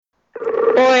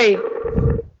Oi.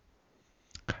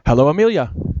 Hello,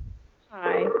 Amelia.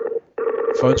 Hi.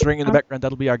 Phone's ringing in the background.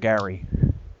 That'll be our Gary.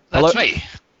 Hello. That's me.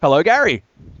 Hello, Gary.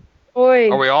 Oi.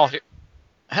 Are we all here?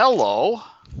 Hello.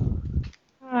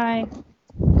 Hi.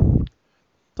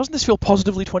 Doesn't this feel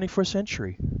positively 21st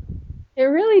century? It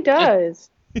really does.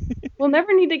 We'll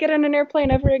never need to get on an airplane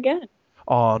ever again.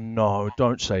 Oh, no,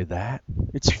 don't say that.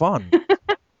 It's fun.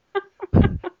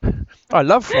 I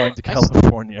love flying to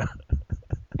California.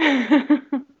 I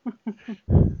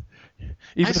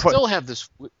still have this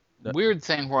weird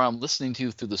thing where I'm listening to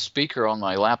you through the speaker on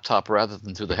my laptop rather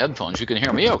than through the headphones. You can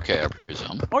hear me okay, I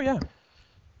presume. Oh, yeah.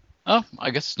 Oh,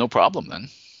 I guess it's no problem then.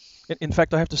 In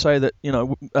fact, I have to say that,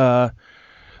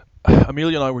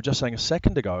 Amelia and I were just saying a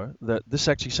second ago that this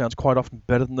actually sounds quite often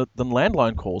better than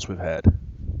landline calls we've had.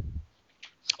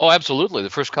 Oh, absolutely. The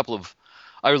first couple of...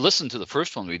 I listened to the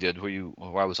first one we did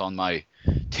where I was on my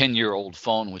 10-year-old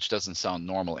phone, which doesn't sound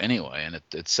normal anyway, and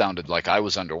it sounded like I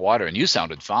was underwater, and you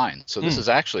sounded fine. So this is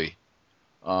actually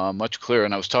much clearer,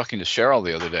 and I was talking to Cheryl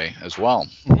the other day as well.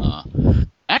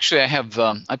 Actually,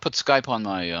 I put Skype on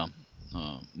my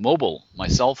my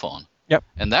cell phone. Yep.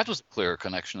 And that was a clearer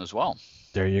connection as well.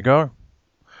 There you go.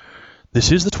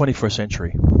 This is the 21st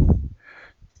century.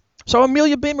 So,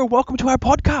 Amelia Beamer, welcome to our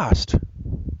podcast.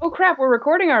 Oh crap, we're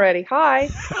recording already. Hi.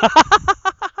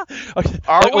 Okay.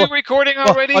 Are we recording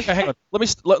already? Okay, hang on.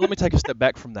 Let me take a step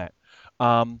back from that.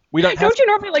 We don't have. Don't you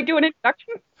normally do an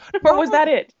introduction? Or was that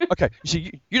it? Okay, you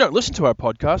see, you don't listen to our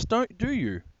podcast, do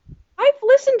you? I've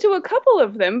listened to a couple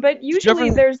of them, but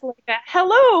usually there's like a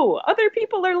hello, other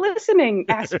people are listening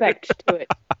aspect to it.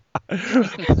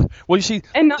 Well, you see,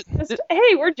 and not just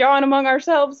hey, we're jawing among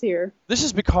ourselves here. This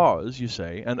is because, you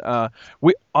see, and I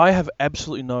have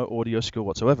absolutely no audio skill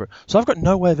whatsoever, so I've got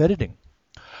no way of editing.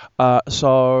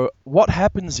 So what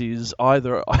happens is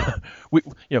either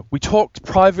we talk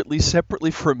privately, separately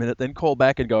for a minute, then call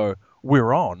back and go,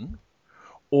 we're on,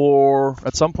 or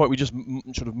at some point we just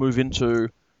sort of move into,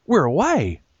 we're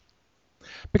away.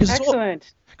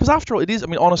 Excellent. Because after all, it is, I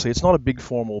mean, honestly, it's not a big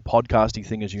formal podcasty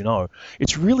thing, as you know.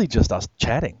 It's really just us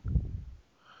chatting.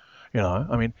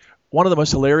 I mean, one of the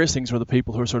most hilarious things were the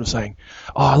people who are sort of saying,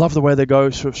 oh, I love the way they go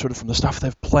sort of from the stuff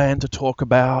they've planned to talk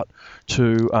about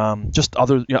to just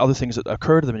other things that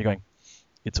occur to them. And you're going,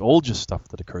 it's all just stuff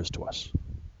that occurs to us.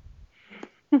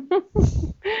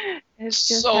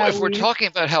 So if we're talking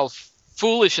about how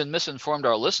foolish and misinformed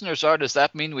our listeners are, does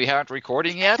that mean we aren't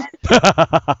recording yet?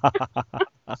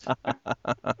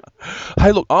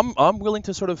 Hey, look, I'm willing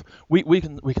to sort of we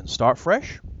can start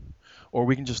fresh, or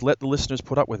we can just let the listeners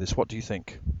put up with this. What do you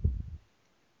think?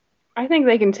 I think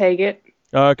they can take it.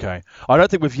 Okay. I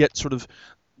don't think we've yet sort of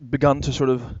begun to sort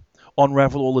of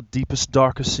unravel all the deepest,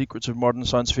 darkest secrets of modern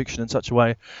science fiction in such a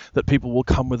way that people will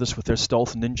come with us with their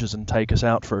stealth ninjas and take us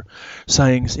out for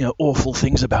saying, awful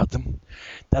things about them.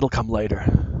 That'll come later.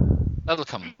 That'll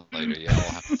come later, yeah. We'll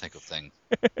have to think of things.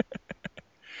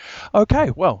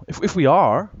 Okay, well, if we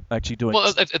are actually doing...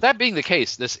 Well, that being the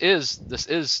case, this is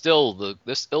still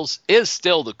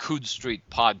the Coode Street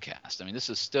podcast. I mean, this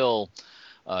is still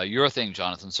your thing,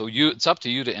 Jonathan. So it's up to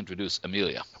you to introduce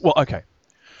Amelia. Well, okay.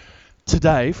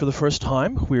 Today, for the first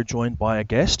time, we're joined by a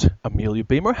guest, Amelia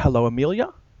Beamer. Hello, Amelia.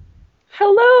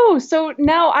 Hello. So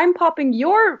now I'm popping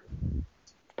your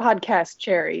podcast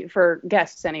cherry for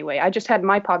guests anyway. I just had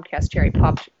my podcast cherry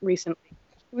popped recently.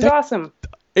 It was awesome.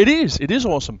 It is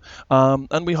awesome,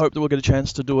 and we hope that we'll get a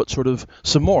chance to do it sort of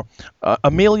some more.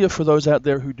 Amelia, for those out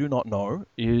there who do not know,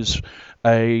 is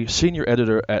a senior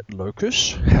editor at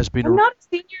Locus. I'm not a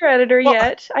senior editor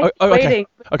yet. I'm waiting.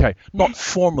 Okay, not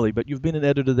formally, but you've been an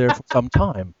editor there for some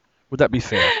time. Would that be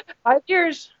fair? 5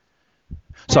 years.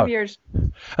 5 years.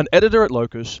 An editor at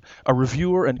Locus, a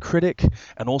reviewer and critic,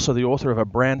 and also the author of a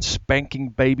brand spanking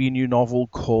baby new novel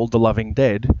called The Loving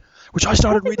Dead, which I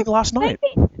started reading last night.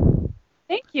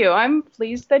 Thank you. I'm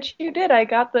pleased that you did. I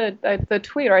got the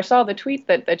tweet, or I saw the tweet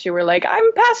that you were like,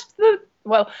 I'm past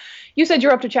well, you said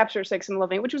you're up to chapter 6 and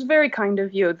loving it, which was very kind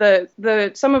of you.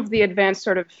 Some of the advanced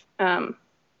sort of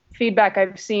feedback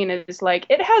I've seen is like,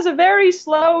 it has a very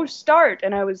slow start.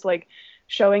 And I was like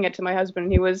showing it to my husband,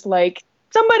 and he was like,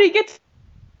 somebody gets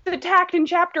attacked in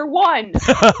chapter 1.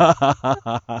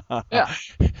 Yeah.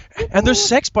 And there's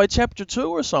sex by chapter 2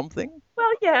 or something.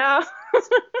 Well, yeah.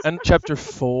 And chapter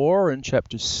 4 and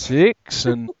chapter 6,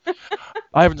 and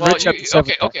I haven't read chapter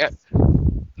 7. Okay.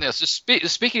 Yeah, so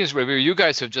speaking as a reviewer, you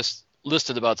guys have just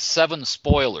listed about 7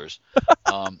 spoilers.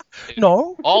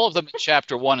 No. All of them in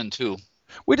chapter 1 and 2.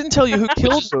 We didn't tell you who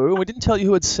killed who. We didn't tell you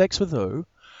who had sex with who.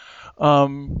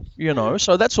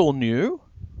 So that's all new.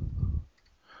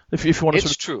 If you want to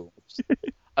It's true.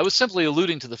 I was simply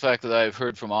alluding to the fact that I've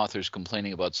heard from authors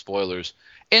complaining about spoilers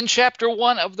in chapter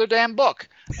 1 of their damn book.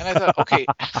 And I thought, okay.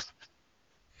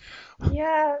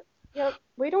 Yeah,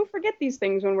 we don't forget these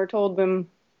things when we're told them.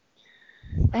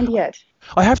 And yet.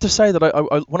 I have to say that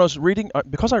when I was reading,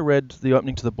 because I read the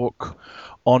opening to the book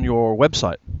on your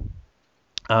website,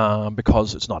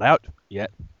 because it's not out yet,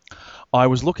 I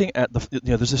was looking at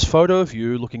there's this photo of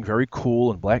you looking very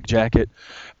cool in black jacket,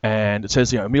 and it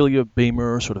says, Amelia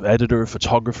Beamer, sort of editor,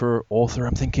 photographer, author.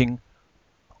 I'm thinking,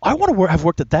 I want to have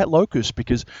worked at that locus,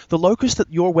 because the locus that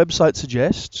your website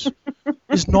suggests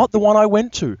is not the one I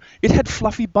went to. It had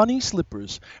fluffy bunny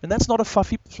slippers, and that's not a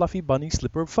fluffy bunny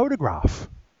slipper photograph.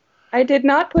 I did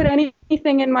not put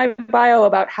anything in my bio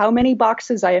about how many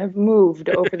boxes I have moved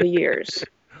over the years.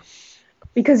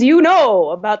 Because you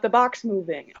know about the box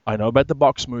moving. I know about the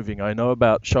box moving. I know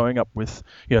about showing up with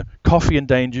coffee and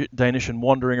Danish and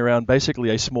wandering around basically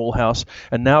a small house.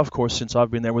 And now, of course, since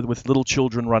I've been there with little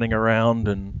children running around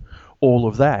and all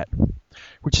of that,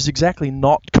 which is exactly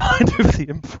not kind of the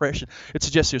impression. It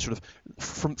suggests you're sort of,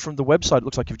 from the website, it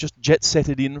looks like you've just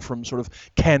jet-setted in from sort of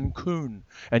Cancun,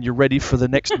 and you're ready for the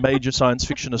next major science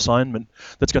fiction assignment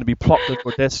that's going to be plopped at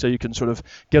your desk so you can sort of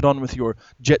get on with your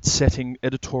jet-setting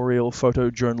editorial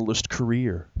photojournalist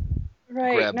career.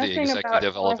 Right. Grab the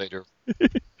executive elevator.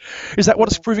 Is that what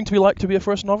it's proving to be like to be a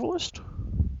first novelist?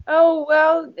 Oh,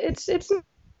 well, it's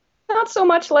not so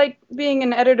much like being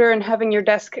an editor and having your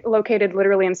desk located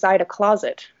literally inside a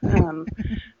closet.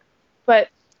 But,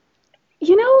 I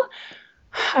don't know,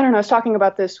 I was talking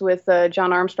about this with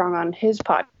John Armstrong on his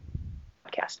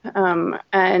podcast.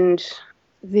 And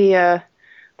the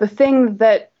thing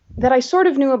that I sort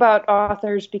of knew about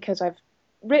authors, because I've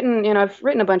written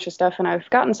a bunch of stuff, and I've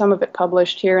gotten some of it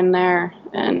published here and there,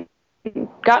 and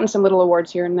gotten some little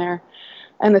awards here and there.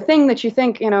 And the thing that you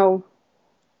think, I'm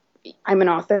an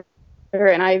author,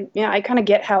 and I kind of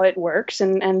get how it works,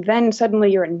 and then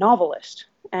suddenly you're a novelist,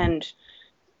 and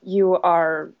you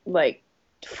are like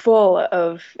full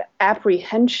of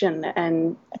apprehension,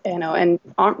 and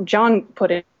John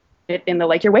put it in the,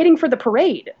 like, you're waiting for the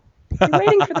parade. You're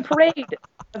waiting for the parade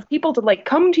of people to like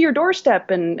come to your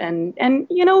doorstep, and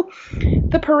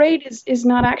the parade is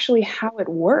not actually how it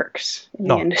works in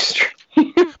the industry.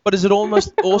 But is it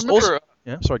almost also?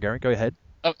 Yeah, sorry, Gary, go ahead.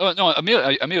 No,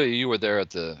 Amelia, you were there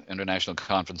at the International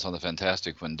Conference on the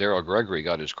Fantastic when Darrell Gregory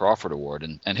got his Crawford Award,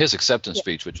 and his acceptance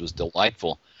speech, which was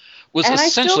delightful, was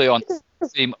essentially on the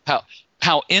theme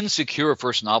how insecure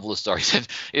first novelists are. He said,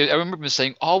 I remember him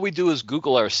saying, all we do is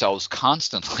Google ourselves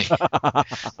constantly.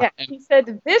 Yeah, he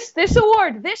said, this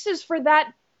award, this is for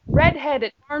that redhead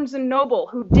at Barnes & Noble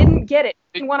who didn't get it.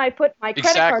 And when I put my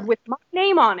credit card with my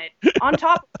name on it, on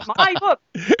top of my book,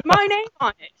 my name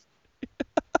on it.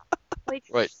 Like,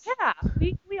 right. Yeah,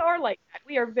 we are like that.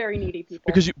 We are very needy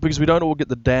people. Because we don't all get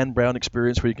the Dan Brown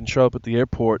experience where you can show up at the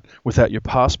airport without your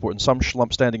passport and some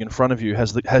schlump standing in front of you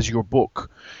has your book,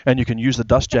 and you can use the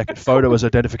dust jacket photo as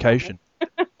identification.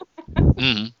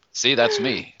 Mm-hmm. See, that's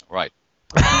me, right?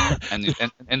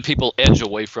 and people edge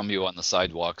away from you on the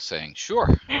sidewalk saying,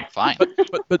 sure, fine.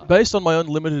 But based on my own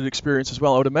limited experience as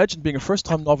well, I would imagine being a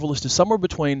first-time novelist is somewhere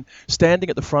between standing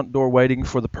at the front door waiting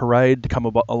for the parade to come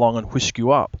along and whisk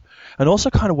you up, and also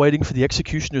kind of waiting for the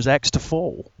executioner's axe to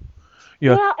fall.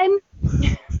 Yeah. Well,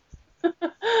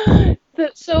 and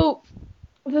so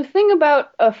the thing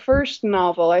about a first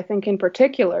novel, I think in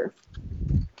particular,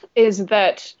 is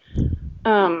that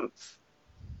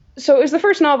so it was the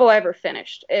first novel I ever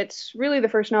finished. It's really the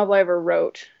first novel I ever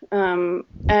wrote.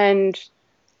 And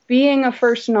being a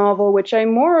first novel, which I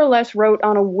more or less wrote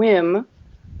on a whim,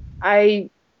 I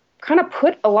kind of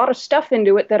put a lot of stuff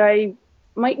into it that I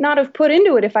might not have put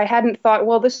into it if I hadn't thought,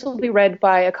 well, this will be read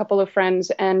by a couple of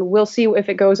friends and we'll see if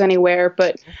it goes anywhere,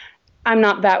 but I'm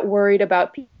not that worried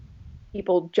about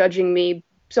people judging me.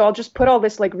 So I'll just put all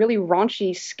this like really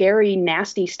raunchy, scary,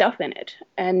 nasty stuff in it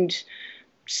and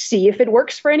see if it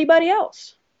works for anybody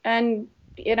else. And,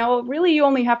 really you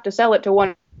only have to sell it to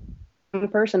one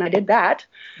person. I did that.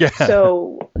 Yeah.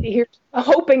 So here's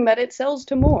hoping that it sells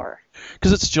to more.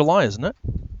 Because it's July, isn't it?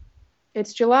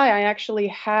 It's July. I actually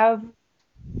have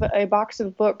a box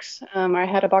of books. I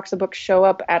had a box of books show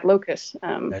up at Locus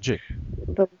Magic.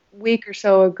 The week or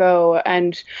so ago,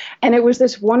 and it was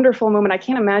this wonderful moment. I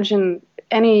can't imagine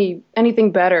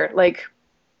anything better. Like,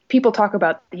 people talk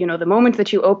about, the moment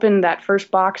that you open that first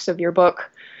box of your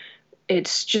book,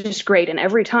 it's just great, and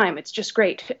every time it's just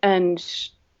great. And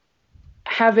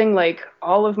having like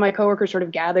all of my coworkers sort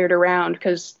of gathered around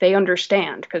because they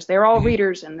understand, because they're all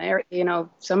readers, and they're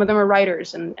some of them are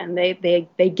writers, and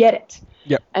they get it.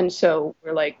 Yep. And so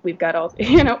we're like, we've got all,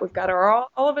 we've got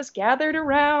all of us gathered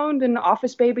around, and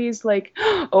Office Baby's like,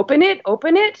 open it.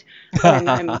 And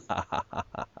I'm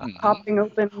Mhm. popping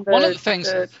open One of the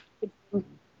things, the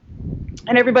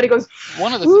and everybody goes,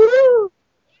 one of the, woo!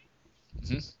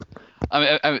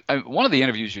 Mhm. One of the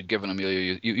interviews you'd given,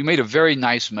 Amelia, you made a very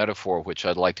nice metaphor, which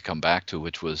I'd like to come back to,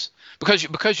 which was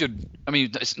because you, I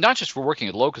mean, it's not just for working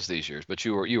at Locus these years, but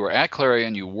you were at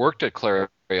Clarion, you worked at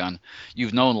Clarion,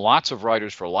 you've known lots of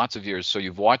writers for lots of years, so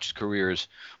you've watched careers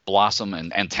blossom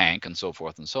and tank and so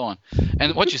forth and so on.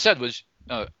 And what you said was,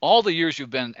 all the years you've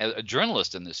been a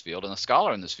journalist in this field and a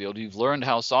scholar in this field, you've learned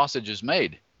how sausage is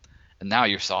made, and now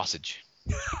you're sausage.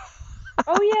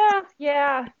 Oh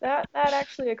yeah. That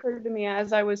actually occurred to me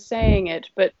as I was saying it,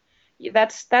 but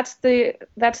that's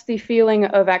the feeling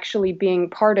of actually being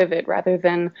part of it rather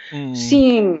than Mm.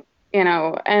 seeing,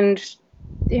 and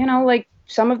like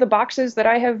some of the boxes that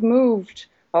I have moved,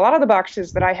 a lot of the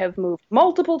boxes that I have moved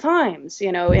multiple times,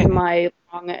 in my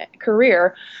long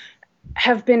career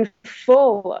have been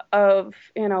full of,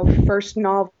 first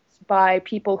novels by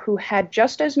people who had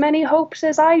just as many hopes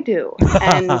as I do.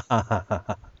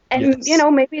 And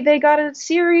Yes. maybe they got a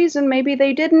series and maybe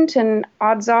they didn't, and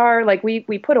odds are, like, we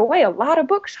put away a lot of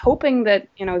books hoping that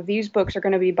these books are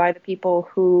going to be by the people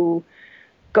who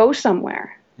go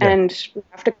somewhere, Yeah. and we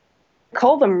have to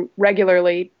call them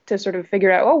regularly to sort of figure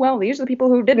out, oh well, these are the people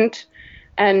who didn't,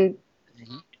 and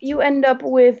Mhm. you end up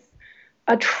with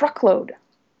a truckload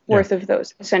Yeah. worth of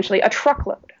those, essentially a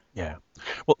truckload. Yeah.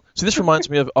 Well, so this reminds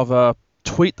me of a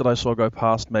tweet that I saw go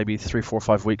past maybe 3, 4,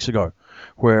 5 weeks ago,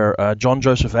 where John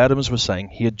Joseph Adams was saying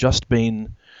he had just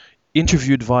been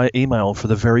interviewed via email for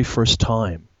the very first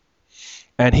time.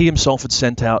 And he himself had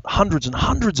sent out hundreds and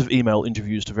hundreds of email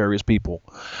interviews to various people.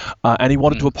 And he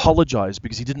wanted to Mhm. apologize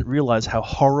because he didn't realize how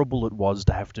horrible it was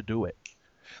to have to do it.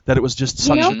 That it was just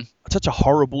You know, such a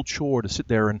horrible chore to sit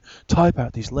there and type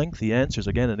out these lengthy answers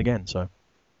again and again. So,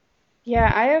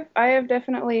 yeah, I have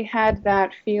definitely had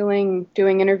that feeling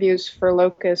doing interviews for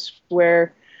Locus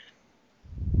where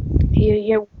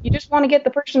you just want to get the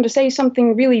person to say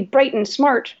something really bright and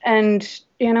smart, and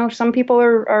some people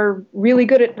are really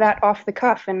good at that off the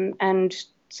cuff, and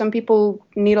some people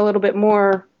need a little bit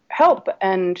more help,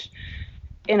 and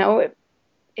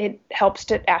it helps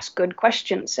to ask good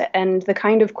questions, and the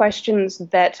kind of questions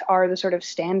that are the sort of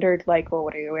standard, like, well,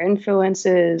 what are your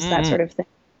influences, that mm, sort of thing.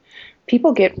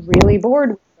 People get really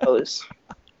bored with those.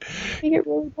 They get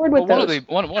really bored Well, with those.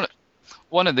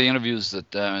 one of the interviews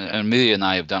that Amelia and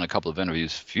I have done a couple of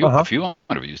interviews, a uh-huh. few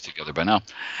interviews together by now,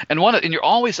 and you're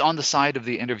always on the side of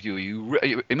the interview.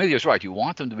 Amelia's right. You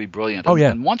want them to be brilliant, Oh,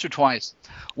 yeah. and once or twice,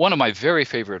 one of my very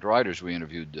favorite writers we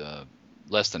interviewed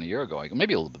less than a year ago,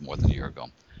 maybe a little bit more than a year ago,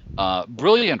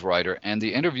 brilliant writer, and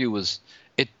the interview was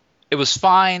it was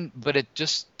fine, but it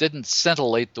just didn't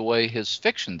scintillate the way his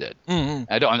fiction did.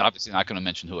 Mm-hmm. I'm obviously not going to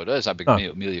mention who it is. Oh,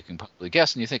 Amelia can probably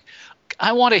guess, and you think,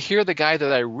 I want to hear the guy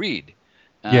that I read.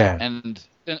 yeah. And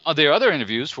there are other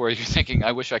interviews where you're thinking,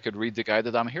 I wish I could read the guy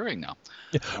that I'm hearing now,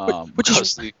 Yeah. Which is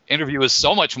because the interview is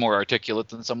so much more articulate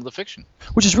than some of the fiction.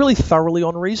 which is really thoroughly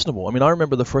unreasonable. I mean, I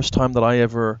remember the first time that I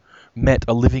ever met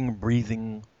a living,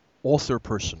 breathing author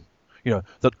person. I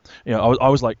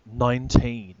was like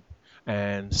 19,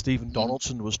 and Stephen Mhm.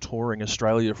 Donaldson was touring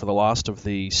Australia for the last of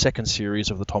the second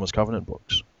series of the Thomas Covenant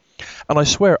books. And I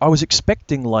swear, I was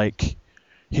expecting like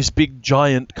his big,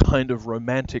 giant, kind of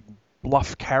romantic,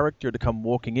 bluff character to come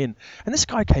walking in. And this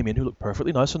guy came in who looked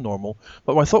perfectly nice and normal.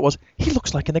 But my thought was, he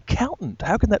looks like an accountant.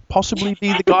 How can that possibly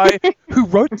be the guy who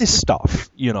wrote this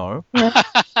stuff,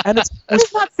 And it's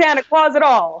It's not Santa Claus at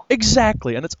all.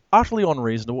 exactly, and it's utterly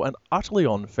unreasonable and utterly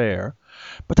unfair.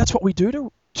 But that's what we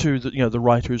do to the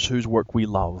writers whose work we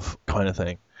love, kind of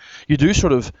thing. You do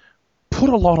sort of put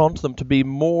a lot onto them to be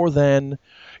more than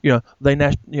they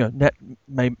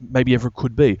maybe ever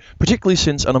could be. Particularly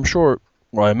since, and I'm sure,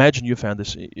 well, I imagine you found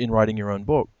this in writing your own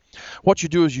book. What you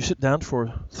do is you sit down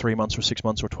for 3 months or 6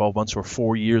 months or 12 months or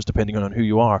 4 years, depending on who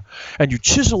you are, and you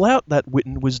chisel out that wit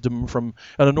and wisdom from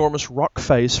an enormous rock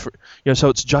face, so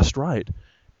it's just right.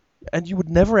 And you would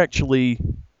never actually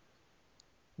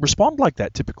respond like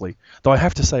that typically. Though I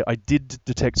have to say, I did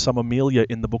detect some Amelia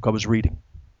in the book I was reading.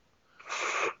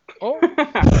 Oh,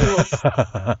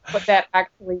 What that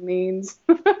actually means.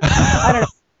 I don't know.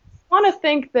 I want to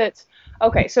think that.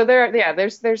 Okay, so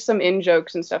there's some in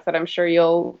jokes and stuff that I'm sure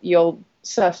you'll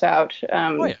suss out.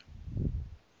 Oh yeah.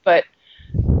 But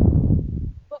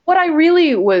what I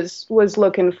really was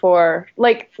looking for,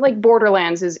 like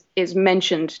Borderlands is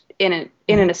mentioned in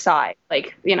an aside,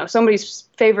 like somebody's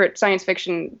favorite science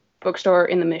fiction bookstore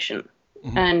in the Mission,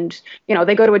 Mhm. And,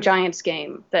 they go to a Giants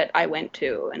game that I went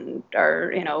to and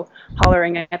are,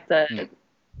 hollering at the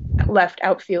left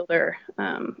outfielder,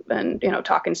 and,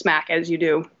 talking smack as you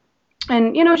do.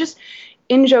 And, just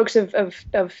in jokes of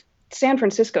San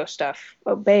Francisco stuff,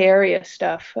 Bay Area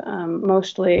stuff,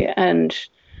 mostly. And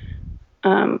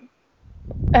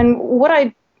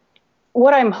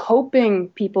what I'm hoping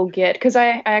people get, because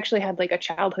I actually had like a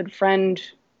childhood friend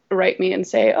write me and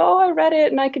say, "Oh, I read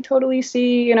it and I could totally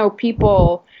see,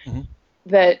 people Mhm.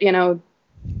 that,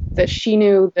 that she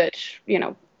knew, that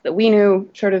we knew,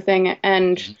 sort of thing."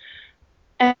 And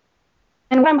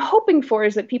what I'm hoping for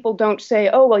is that people don't say,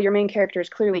 "Oh, well, your main character is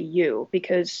clearly you,"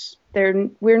 because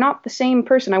we're not the same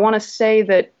person. I want to say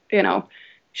that,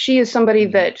 she is somebody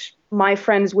that my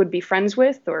friends would be friends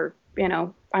with, or,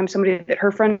 I'm somebody that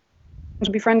her friends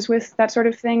would be friends with, that sort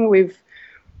of thing.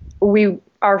 We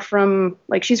are from,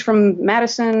 like, she's from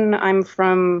Madison, I'm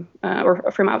from,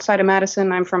 or from outside of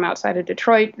Madison, I'm from outside of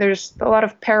Detroit. There's a lot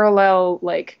of parallel,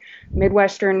 like,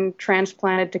 Midwestern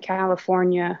transplanted to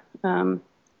California.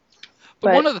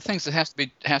 But one But of the things that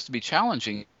has to be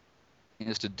challenging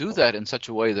is to do that in such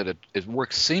a way that it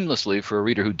works seamlessly for a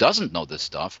reader who doesn't know this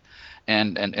stuff,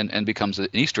 and becomes an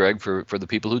Easter egg for the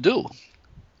people who do.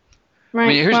 I mean,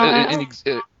 right, here's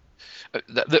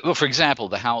well, well, for example,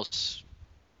 the house.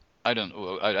 I don't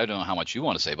know how much you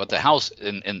want to say, but the house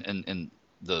in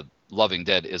the Loving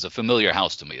Dead is a familiar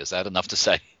house to me. Is that enough to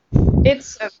say?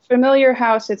 it's a familiar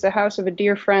house. It's a house of a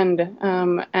dear friend,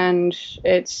 and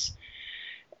it's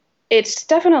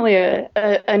definitely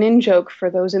an in joke for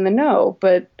those in the know,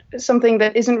 but something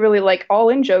that isn't really, like, all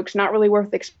in jokes, not really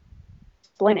worth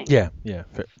explaining. Yeah.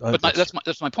 But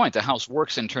that's my point. The house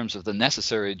works in terms of the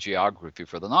necessary geography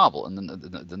for the novel, and then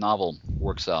the novel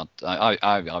works out. I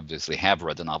obviously have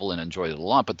read the novel and enjoyed it a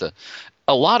lot, but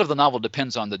a lot of the novel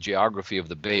depends on the geography of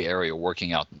the Bay Area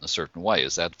working out in a certain way.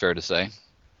 Is that fair to say?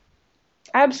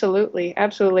 Absolutely,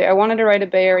 absolutely. I wanted to write a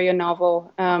Bay Area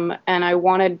novel, and I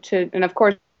wanted to, and of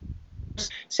course,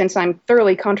 since I'm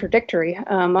thoroughly contradictory,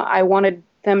 I wanted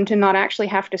them to not actually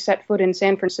have to set foot in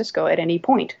San Francisco at any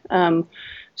point.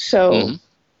 So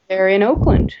they're in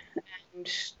Oakland,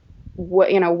 and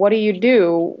what do you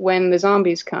do when the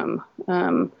zombies come?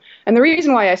 And the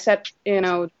reason why I set,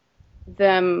 my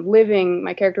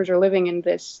characters are living in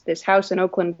this house in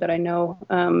Oakland that I know,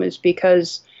 is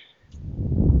because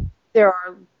there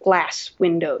are glass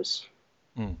windows.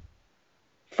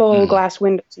 Full glass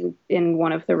windows in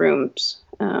one of the rooms,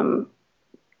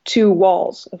 2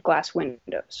 walls of glass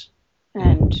windows.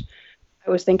 And I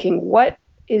was thinking, what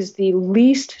is the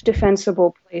least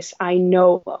defensible place I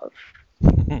know of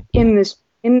in this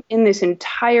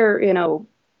entire,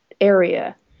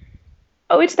 area?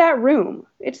 Oh, it's that room.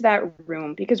 It's that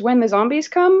room. Because when the zombies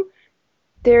come,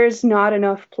 there's not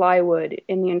enough plywood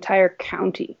in the entire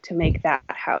county to make that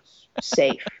house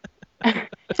safe.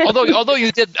 although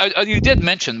you did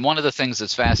mention one of the things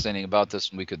that's fascinating about this,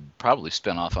 and we could probably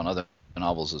spin off on other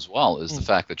novels as well, is the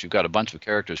fact that you've got a bunch of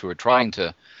characters who are trying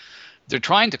to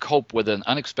cope with an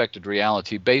unexpected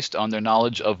reality based on their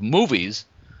knowledge of movies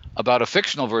about a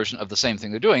fictional version of the same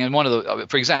thing they're doing. And one of the,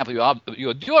 for example,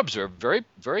 you do observe very,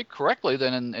 very correctly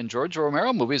that in George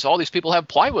Romero movies, all these people have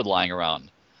plywood lying around.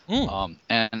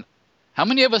 And how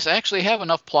many of us actually have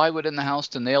enough plywood in the house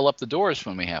to nail up the doors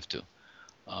when we have to?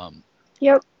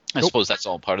 Yep. I suppose that's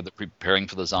all part of the preparing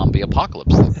for the zombie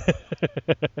apocalypse thing.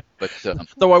 But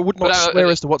though I would not swear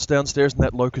as to what's downstairs in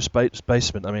that locust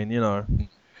basement. I mean,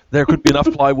 there could be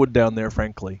enough plywood down there,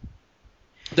 frankly.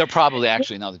 They're probably,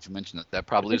 actually, now that you mention it, that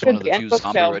probably is one of the few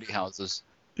zombie-ready houses.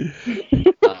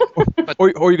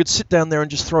 Or you could sit down there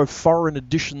and just throw foreign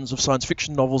editions of science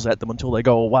fiction novels at them until they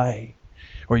go away.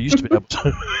 Or you used to be able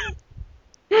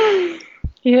to.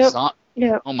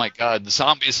 Yep. Oh my God, the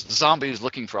zombies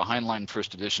looking for Heinlein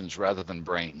first editions rather than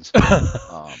brains.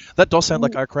 That does sound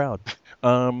like our crowd.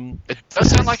 It does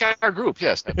sound like our group,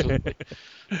 yes, absolutely.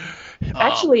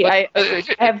 Actually, I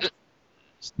have.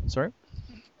 Sorry?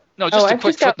 No, just a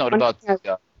quick footnote about.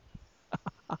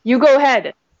 You go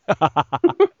ahead.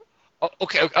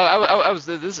 Okay, I was.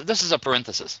 This is a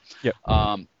parenthesis. Yep.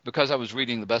 Because I was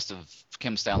reading the best of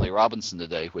Kim Stanley Robinson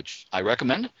today, which I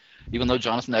recommend, even though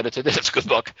Jonathan edited it. It's a good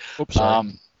book. Oops,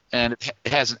 sorry. And it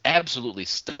has an absolutely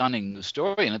stunning new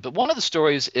story in it. But one of the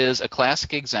stories is a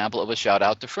classic example of a shout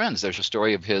out to friends. There's a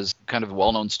story of his, kind of a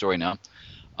well-known story now,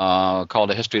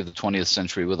 called A History of the 20th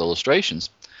Century with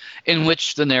Illustrations, in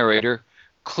which the narrator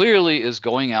clearly is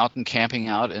going out and camping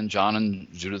out in John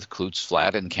and Judith Clute's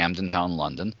flat in Camden Town,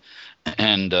 London.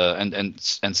 And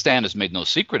Stan has made no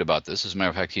secret about this. As a matter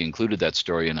of fact, he included that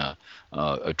story in a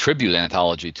tribute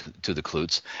anthology to the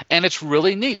Clutes. And it's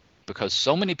really neat, because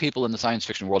so many people in the science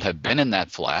fiction world have been in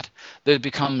that flat that it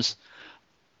becomes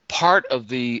part of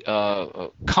the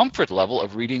comfort level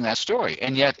of reading that story.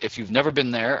 And yet, if you've never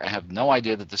been there and have no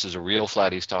idea that this is a real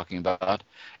flat he's talking about,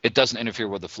 it doesn't interfere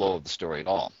with the flow of the story at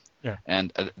all. Yeah.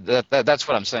 And that's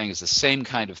what I'm saying is the same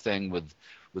kind of thing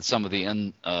with some of the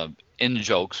in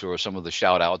jokes or some of the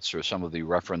shout outs or some of the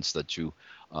reference that you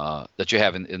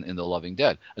have in The Loving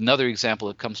Dead. Another example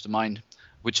that comes to mind,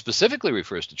 which specifically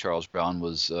refers to Charles Brown,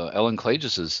 was Ellen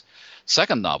Klages's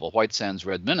second novel, White Sands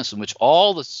Red Menace, in which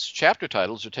all the chapter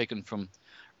titles are taken from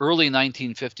early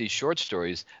 1950s short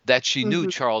stories that she knew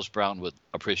Charles Brown would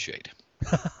appreciate.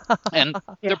 And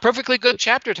they're perfectly good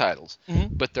chapter titles,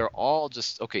 but they're all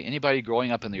just, okay, anybody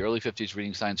growing up in the early 50s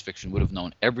reading science fiction would have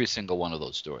known every single one of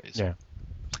those stories. Yeah.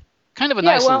 Kind of a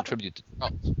nice little tribute to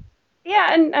Charles.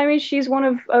 Yeah, and I mean, she's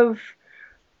one of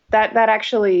that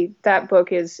actually, that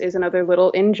book is another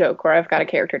little in joke where I've got a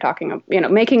character talking,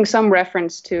 making some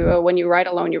reference to when you ride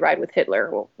alone, you ride with Hitler.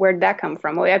 Well, where'd that come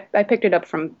from? Well, I picked it up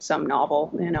from some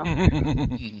novel,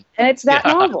 and it's that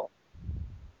novel.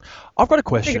 I've got a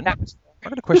question. I've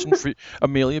got a question for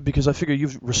Amelia, because I figure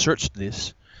you've researched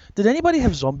this. Did anybody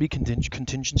have zombie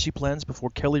contingency plans before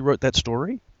Kelly wrote that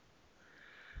story?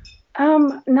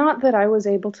 Not that I was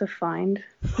able to find.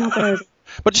 Not that I was...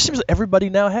 But it just seems that everybody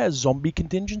now has zombie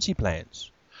contingency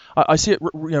plans. I see it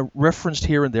referenced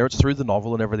here and there. It's through the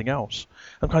novel and everything else.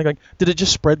 I'm kind of going, did it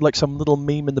just spread like some little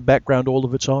meme in the background all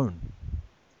of its own?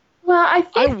 Well, I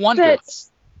think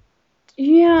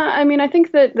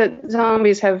that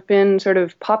zombies have been sort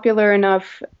of popular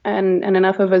enough and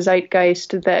enough of a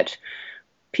zeitgeist that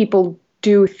people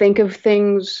do think of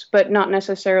things, but not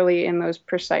necessarily in those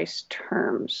precise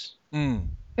terms.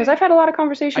 Because I've had a lot of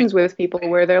conversations with people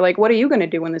where they're like, what are you going to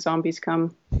do when the zombies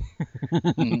come?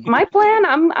 My plan?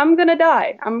 I'm going to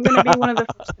die. I'm going to be one of the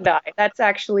first to die. That's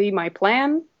actually my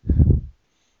plan.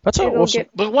 That's awesome.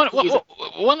 But one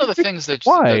of the things that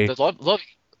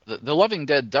the Loving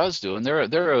Dead does do, and there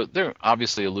are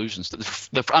obviously allusions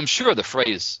to I'm sure the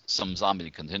phrase "some zombie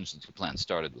contingency plan"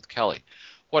 started with Kelly.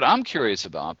 What I'm curious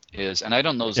about is, and I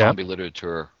don't know zombie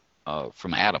literature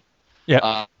from Adam,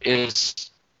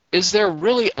 is there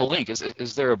really a link?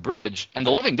 Is there a bridge? And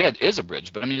The Living Dead is a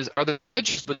bridge, but I mean, are there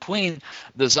bridges between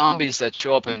the zombies that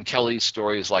show up in Kelly's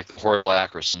stories like the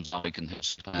Horlack or some zombie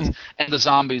contingency plans, and the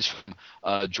zombies from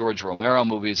George Romero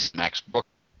movies, Max Brooks?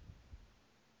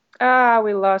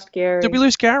 We lost Gary. Did we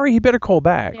lose Gary? He better call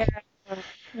back. Yeah,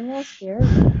 we lost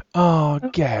Gary. Oh,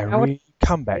 Gary.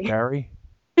 Come back, Gary.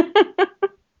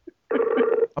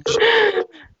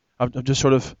 I'm just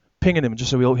sort of pinging him just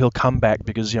so he'll come back,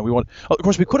 because we want. Of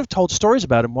course, we could have told stories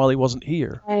about him while he wasn't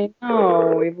here. I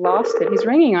know, we've lost it. He's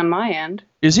ringing on my end.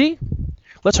 Is he?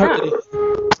 Let's hope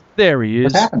that there he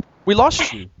is. What happened? We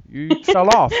lost you. You fell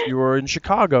off. You were in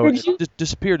Chicago and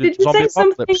disappeared. Did you say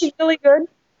something really good?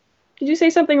 Did you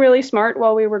say something really smart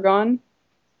while we were gone?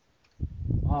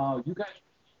 You guys,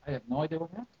 I have no idea what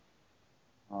happened.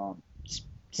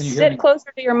 Can you hear Sit me?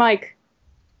 closer to your mic.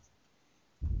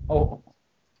 Oh,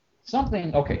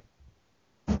 something. Okay.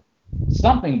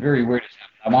 Something very weird has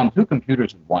happened. I'm on two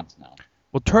computers at once now.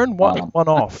 Well, turn one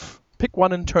off. Pick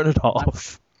one and turn it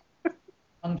off.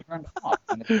 Unturned off.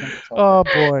 And it's Oh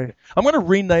boy! I'm going to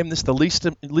rename this the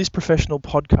least professional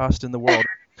podcast in the world.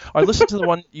 I listened to the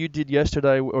one you did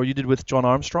yesterday, or you did with John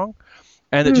Armstrong,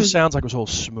 and it just sounds like it was all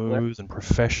smooth and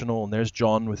professional. And there's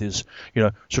John with his,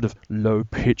 sort of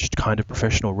low-pitched kind of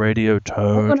professional radio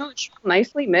tone. Oh no, it's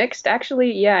nicely mixed.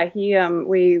 Actually, yeah,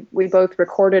 we both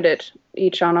recorded it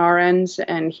each on our ends,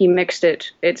 and he mixed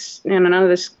it. It's none of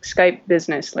this Skype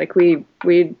business. Like we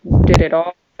did it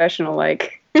all professional,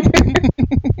 like.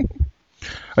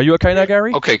 Are you okay now,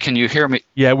 Gary? Okay, can you hear me?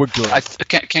 Yeah, we're good.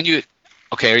 Can you?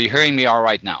 Okay, are you hearing me all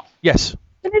right now? Yes.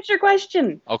 Finish your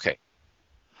question. Okay.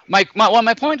 My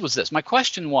point was this. My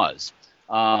question was,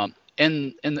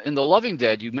 in The Loving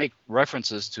Dead, you make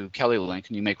references to Kelly Link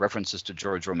and you make references to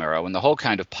George Romero and the whole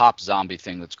kind of pop zombie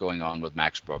thing that's going on with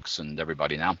Max Brooks and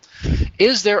everybody now.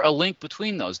 Is there a link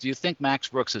between those? Do you think Max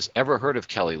Brooks has ever heard of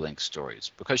Kelly Link's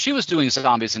stories? Because she was doing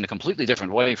zombies in a completely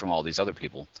different way from all these other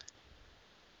people.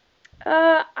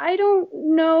 I don't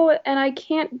know, and I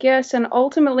can't guess, and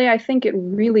ultimately I think it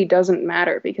really doesn't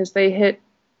matter because they hit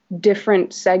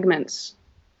different segments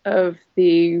of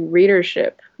the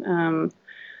readership.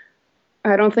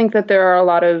 I don't think that there are a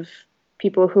lot of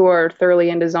people who are thoroughly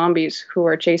into zombies who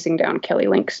are chasing down Kelly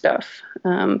Link stuff.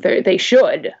 They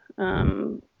should,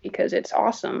 because it's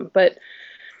awesome, but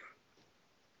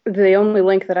the only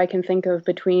link that I can think of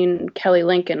between Kelly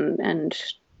Link and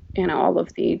all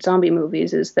of the zombie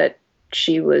movies is that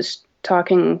she was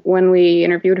talking when we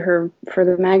interviewed her for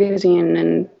the magazine,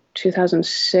 and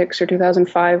 2006 or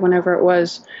 2005, whenever it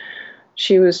was.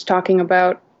 She was talking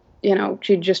about,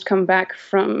 she'd just come back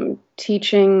from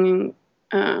teaching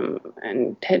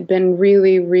and had been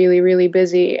really, really, really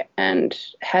busy and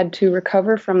had to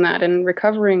recover from that. And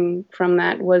recovering from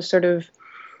that was sort of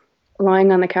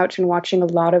lying on the couch and watching a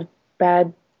lot of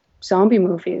bad zombie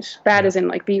movies, bad as in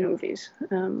like B movies.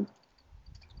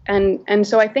 And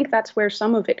so I think that's where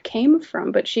some of it came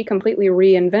from, but she completely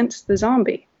reinvents the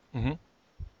zombie. Mm-hmm.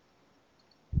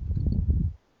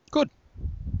 Good.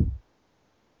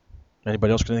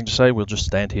 Anybody else got anything to say? We'll just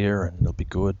stand here and it'll be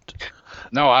good.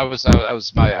 No, I was I'm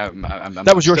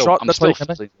That was your still, shot? I'm That's still what you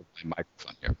fiddling with my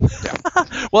microphone here.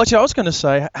 Yeah. Well, actually, I was going to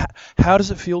say, how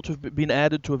does it feel to have been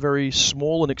added to a very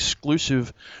small and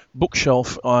exclusive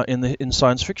bookshelf in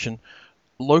science fiction?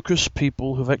 Locus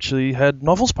people who've actually had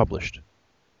novels published.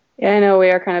 Yeah, I know we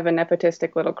are kind of a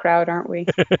nepotistic little crowd, aren't we?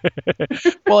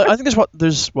 Well, I think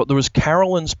there was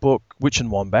Carolyn's book Witch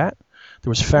and Wombat. There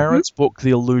was Farron's book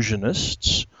The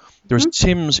Illusionists. There was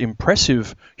Tim's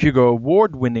impressive Hugo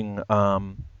Award-winning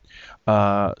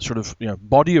sort of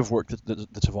body of work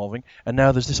that's evolving, and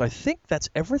now there's this. I think that's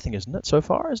everything, isn't it? So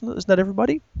far, isn't that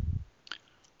everybody?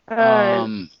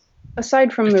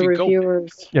 Aside from the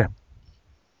reviewers. Yeah.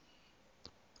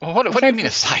 Well, what do you mean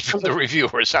aside from the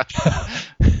reviewers?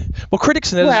 Well,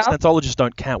 critics and editors and anthologists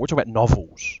don't count. We're talking about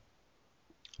novels.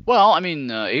 Well, I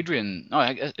mean, Adrian. Oh,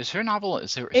 is her novel?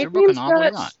 Is her book a novel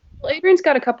or not? Well, Adrian's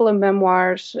got a couple of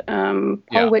memoirs. Paul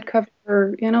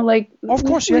Whitcover. Of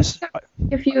course, yes.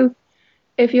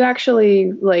 If you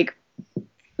actually like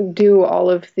do all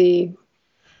the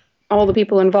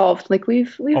people involved, like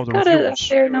we've got a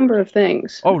fair number of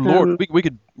things. Oh Lord, we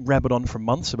could rabbit on for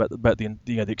months about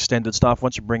the extended stuff.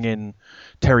 Once you bring in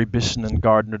Terry Bisson and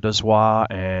Gardner Dozois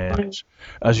and,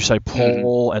 as you say,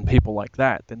 Paul and people like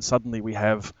that, then suddenly we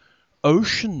have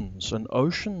oceans and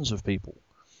oceans of people.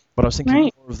 But I was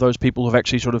thinking more of those people who've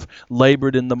actually sort of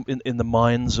laboured in the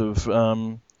mines of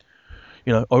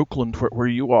Oakland, where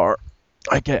you are,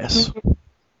 I guess.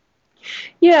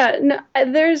 Yeah, no,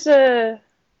 there's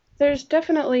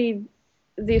definitely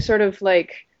the sort of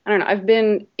like, I don't know, I've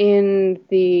been in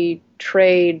the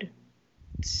trade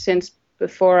since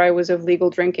before I was of legal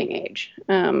drinking age,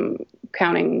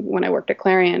 counting when I worked at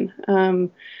Clarion.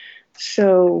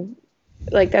 So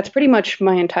like that's pretty much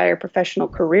my entire professional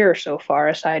career so far,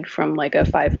 aside from like a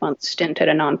 5-month stint at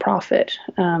a nonprofit.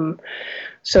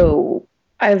 So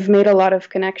I've made a lot of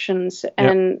connections,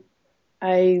 and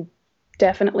I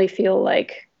definitely feel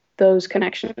like those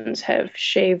connections have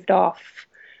shaved off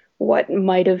what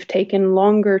might have taken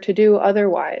longer to do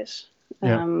otherwise.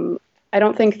 I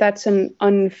don't think that's an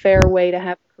unfair way to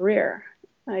have a career.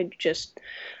 I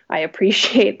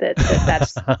appreciate that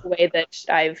that's the way that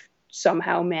I've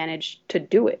somehow managed to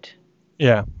do it.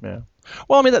 Yeah.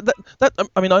 Well,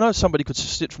 I mean I know somebody could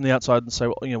sit from the outside and say,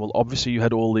 well, obviously you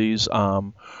had all these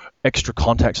extra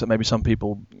contacts that maybe some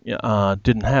people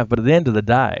didn't have, but at the end of the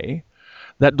day,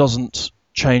 that doesn't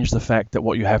change the fact that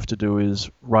what you have to do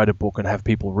is write a book and have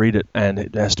people read it, and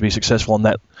it has to be successful on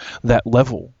that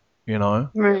level,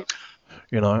 Right.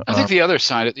 I think the other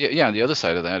side of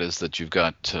that is that you've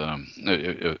got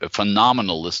a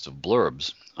phenomenal list of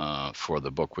blurbs for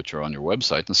the book, which are on your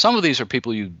website, and some of these are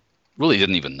people you really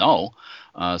didn't even know.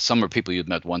 Some are people you'd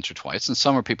met once or twice, and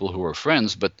some are people who are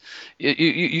friends. But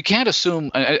you can't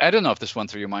assume. I don't know if this went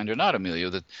through your mind or not, Amelia.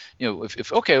 That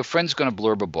if a friend's going to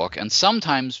blurb a book, and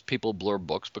sometimes people blurb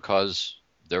books because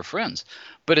they're friends,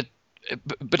 but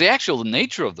the actual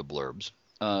nature of the blurbs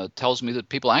tells me that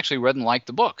people actually read and liked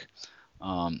the book.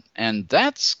 And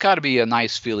that's got to be a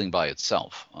nice feeling by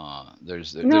itself.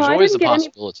 There's always the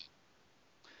possibility.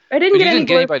 I didn't get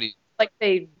anybody like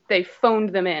they phoned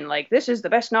them in like, this is the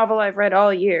best novel I've read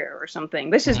all year or something.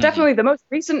 This is definitely the most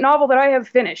recent novel that I have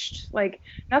finished. Like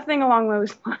nothing along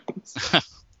those lines.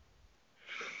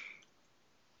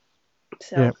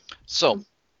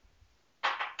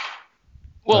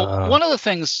 One of the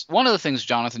things,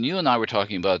 Jonathan, you and I were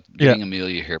talking about getting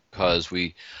Amelia here because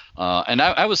we, and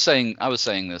I was saying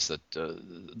this, that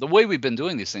the way we've been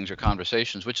doing these things are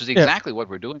conversations, which is exactly what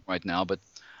we're doing right now. But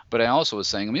I also was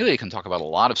saying Amelia can talk about a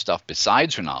lot of stuff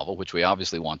besides her novel, which we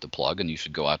obviously want to plug, and you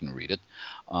should go out and read it.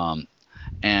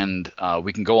 And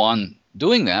we can go on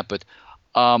doing that, but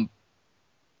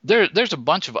there's a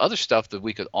bunch of other stuff that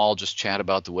we could all just chat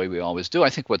about the way we always do. I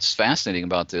think what's fascinating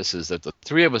about this is that the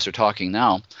three of us are talking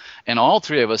now, and all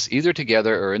three of us, either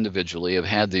together or individually, have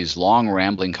had these long,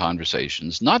 rambling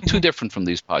conversations, not too different from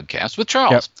these podcasts, with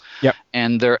Charles. Yep.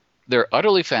 And they're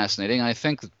utterly fascinating. I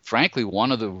think that, frankly,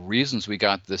 one of the reasons we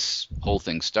got this whole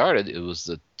thing started, it was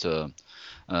that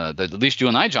that at least you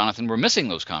and I, Jonathan, were missing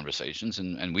those conversations,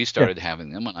 and we started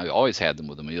having them. And I always had them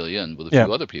with Amelia and with a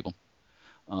few other people.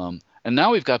 And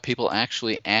now we've got people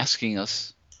actually asking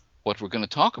us what we're going to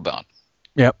talk about.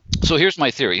 Yep. So here's my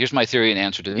theory. Here's my theory in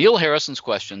answer to Neil Harrison's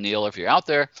question. Neil, if you're out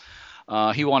there,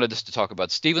 he wanted us to talk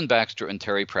about Stephen Baxter and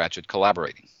Terry Pratchett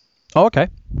collaborating. Oh, okay.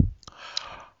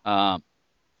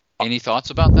 Any thoughts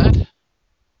about that?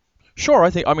 Sure.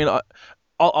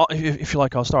 If you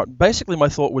like, I'll start. Basically, my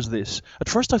thought was this. At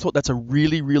first, I thought that's a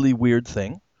really, really weird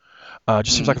thing.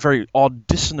 Just seems like a very odd,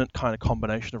 dissonant kind of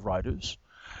combination of writers.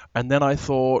 And then I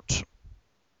thought,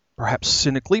 perhaps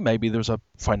cynically, maybe there's a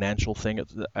financial thing at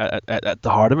the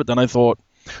heart of it. Then I thought,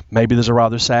 maybe there's a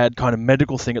rather sad kind of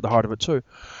medical thing at the heart of it too.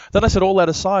 Then I set all that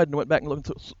aside and went back and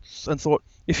looked and thought,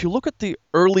 if you look at the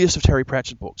earliest of Terry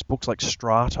Pratchett books like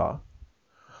Strata,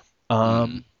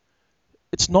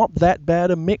 it's not that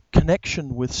bad a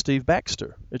connection with Steve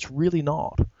Baxter. It's really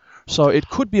not. So it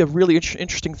could be a really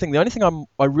interesting thing. The only thing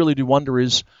I really do wonder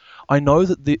is, I know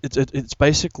that it's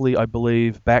basically, I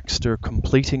believe, Baxter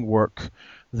completing work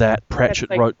that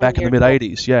Pratchett wrote back in the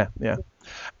mid-'80s. Yeah.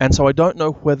 And so I don't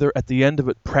know whether at the end of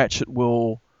it Pratchett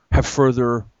will have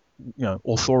further,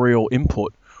 authorial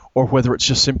input, or whether it's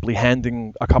just simply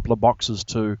handing a couple of boxes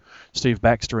to Steve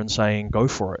Baxter and saying, go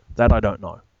for it. That I don't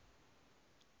know.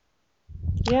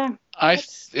 Yeah.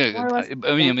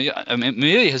 Amelia,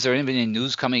 has there been any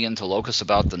news coming into Locus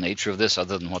about the nature of this,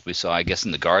 other than what we saw, I guess,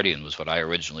 in The Guardian was what I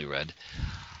originally read?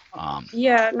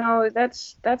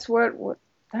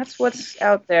 That's what's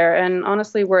out there, and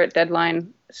honestly, we're at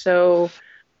deadline, so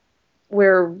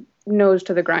we're nose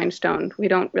to the grindstone. We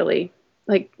don't really,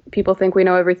 people think we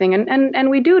know everything, and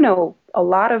we do know a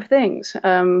lot of things,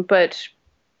 but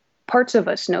parts of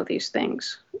us know these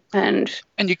things, and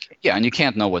you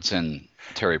can't know what's in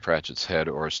Terry Pratchett's head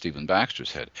or Stephen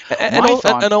Baxter's head.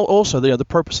 And also the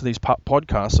purpose of these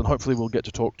podcasts, and hopefully we'll get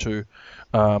to talk to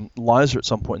Liza at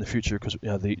some point in the future, because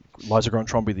the Liza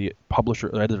Grant-Tromby, the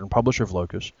editor and publisher of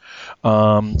Locus,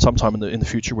 sometime in the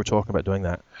future we're talking about doing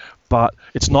that. But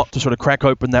it's not to sort of crack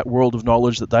open that world of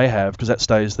knowledge that they have, because that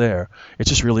stays there. It's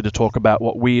just really to talk about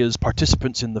what we as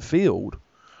participants in the field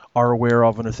are aware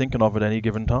of and are thinking of at any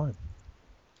given time.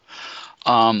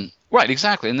 Right,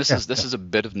 exactly, and this is a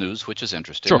bit of news which is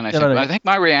interesting. Sure. And I think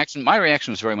my reaction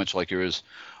was very much like yours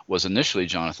was initially,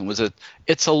 Jonathan. Was that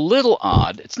it's a little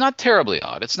odd. It's not terribly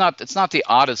odd. It's not the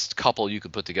oddest couple you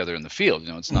could put together in the field.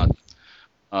 It's not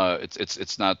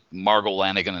it's not Margot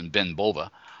Lanigan and Ben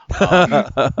Bova,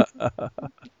 but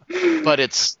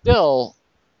it's still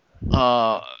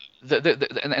the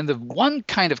one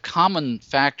kind of common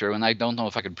factor, and I don't know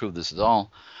if I can prove this at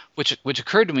all, which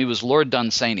occurred to me, was Lord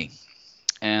Dunsany.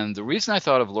 And the reason I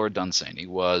thought of Lord Dunsany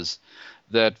was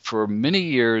that for many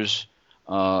years,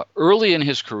 early in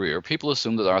his career, people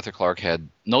assumed that Arthur Clarke had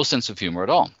no sense of humor at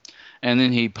all. And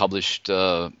then he published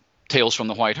Tales from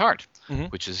the White Hart,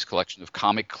 which is a collection of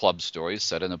comic club stories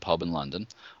set in a pub in London,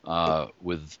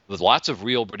 with lots of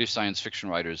real British science fiction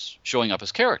writers showing up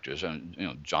as characters.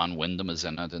 And John Wyndham is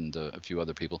in it, and a few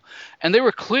other people. And they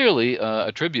were clearly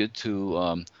a tribute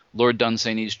to Lord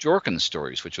Dunsany's Jorkin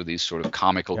stories, which are these sort of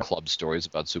comical club stories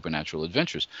about supernatural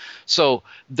adventures. So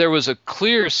there was a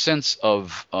clear sense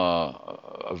of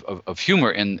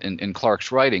humor in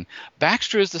Clarke's writing.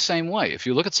 Baxter is the same way. If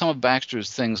you look at some of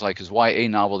Baxter's things, like his YA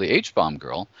novel, The H-Bomb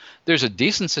Girl, there's a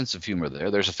decent sense of humor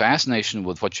there. There's a fascination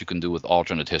with what you can do with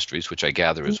alternate histories, which I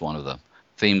gather is one of the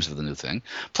themes of the new thing.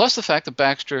 Plus the fact that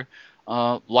Baxter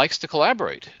likes to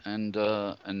collaborate and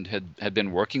had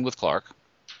been working with Clarke.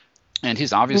 And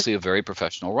he's obviously a very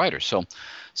professional writer. So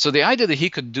the idea that he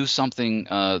could do something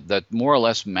that more or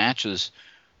less matches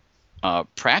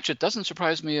Pratchett doesn't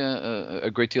surprise me a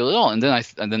great deal at all. And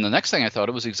then the next thing I thought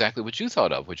of was exactly what you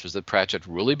thought of, which was that Pratchett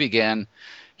really began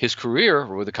his career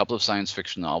with a couple of science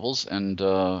fiction novels and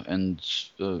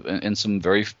some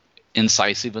very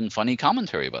incisive and funny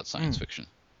commentary about science fiction.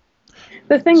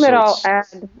 The thing that I'll add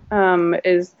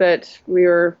is that we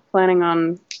were planning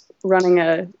on running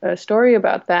a story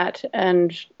about that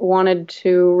and wanted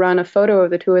to run a photo of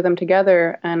the two of them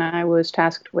together, and I was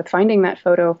tasked with finding that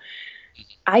photo.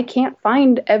 I can't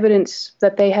find evidence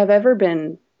that they have ever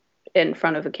been in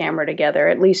front of a camera together,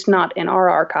 at least not in our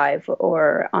archive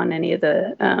or on any of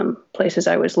the places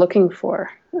I was looking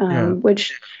for,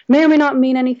 which may or may not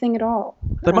mean anything at all.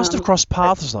 They must have crossed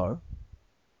paths, though.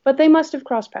 But they must have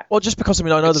crossed paths. Well, just because, I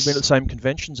know they've been at the same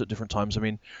conventions at different times.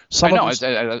 It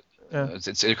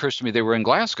occurs to me they were in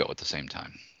Glasgow at the same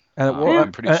time. And,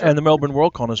 I'm pretty sure. And the Melbourne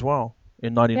Worldcon as well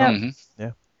in '99.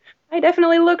 Yeah. I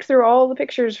definitely looked through all the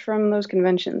pictures from those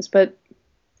conventions, but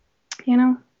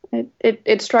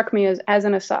it struck me as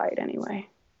an aside anyway.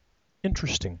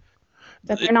 Interesting.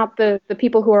 That they're not the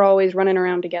people who are always running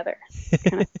around together.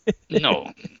 Kind of.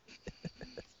 No.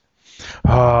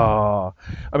 Ah,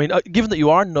 I mean, given that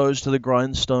you are nose to the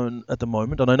grindstone at the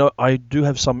moment, and I know I do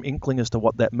have some inkling as to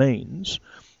what that means,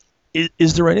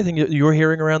 is there anything that you're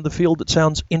hearing around the field that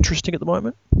sounds interesting at the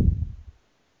moment?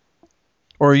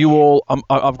 Or are you all,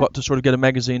 I've got to sort of get a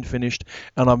magazine finished,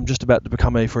 and I'm just about to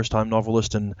become a first-time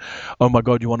novelist, and oh my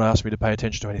God, you want to ask me to pay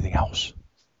attention to anything else?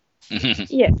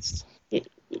 Yes.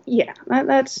 Yeah,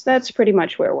 that's pretty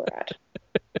much where we're at.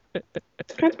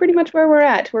 That's pretty much where we're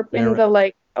at. We're in the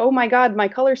like, oh my God, my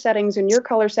color settings and your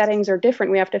color settings are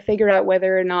different. We have to figure out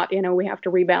whether or not, we have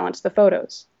to rebalance the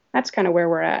photos. That's kind of where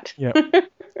we're at. Yeah.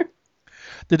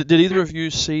 Did either of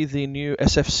you see the new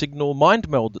SF Signal Mind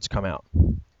Meld that's come out?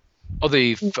 Oh,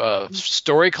 the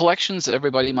story collections that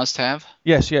everybody must have?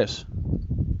 Yes, yes.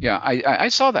 Yeah, I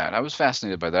saw that. I was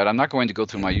fascinated by that. I'm not going to go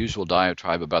through my usual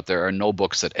diatribe about there are no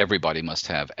books that everybody must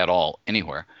have at all,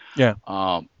 anywhere. Yeah.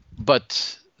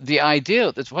 But the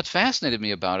idea, that what fascinated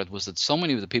me about it was that so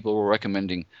many of the people were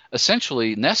recommending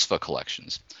essentially NESFA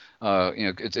collections.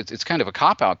 It's kind of a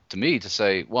cop-out to me to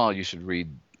say, well, you should read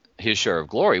His Share of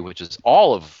Glory, which is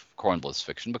all of Cornbluth's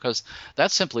fiction, because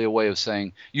that's simply a way of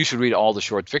saying you should read all the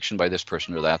short fiction by this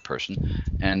person or that person.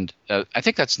 And I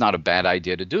think that's not a bad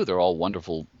idea to do. They're all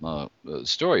wonderful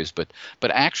stories, but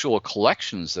actual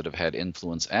collections that have had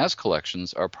influence as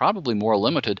collections are probably more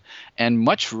limited and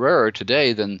much rarer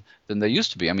today than they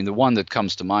used to be. I mean, the one that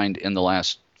comes to mind in the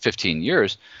last 15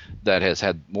 years that has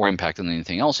had more impact than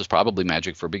anything else is probably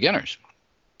Magic for Beginners.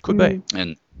 Could be.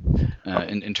 And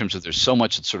in terms of there's so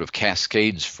much that sort of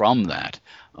cascades from that,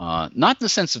 not in the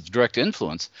sense of direct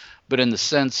influence, but in the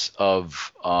sense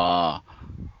of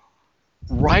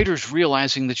writers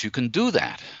realizing that you can do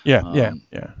that. Yeah.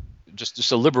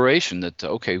 Just a liberation that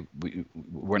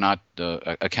we're not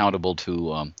accountable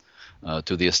to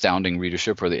the Astounding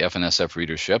readership or the FNSF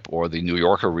readership or the New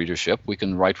Yorker readership. We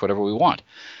can write whatever we want,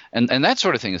 and that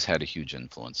sort of thing has had a huge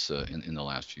influence in the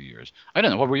last few years. I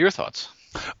don't know. What were your thoughts?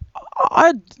 I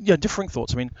had differing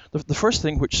thoughts. I mean, the first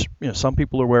thing which some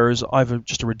people are aware is I have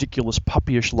just a ridiculous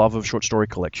puppyish love of short story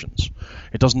collections.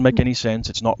 It doesn't make any sense.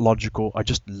 It's not logical. I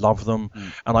just love them,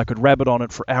 and I could rabbit on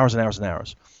it for hours and hours and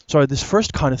hours. So this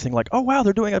first kind of thing, like, oh wow,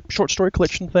 they're doing a short story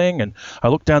collection thing, and I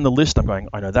look down the list. I'm going,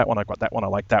 I know that one. I got that one. I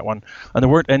like that one. And there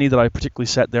weren't any that I particularly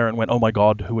sat there and went, oh my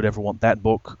God, who would ever want that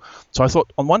book? So I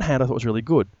thought, on one hand, I thought it was really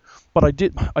good, but I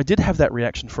did have that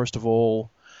reaction first of all.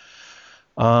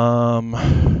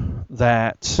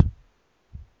 That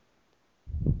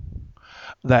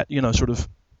sort of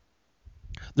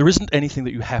there isn't anything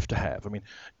that you have to have. I mean,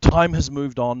 time has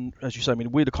moved on, as you say. I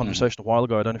mean, we had a conversation a while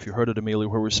ago. I don't know if you heard it, Amelia,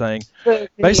 where we were saying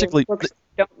basically books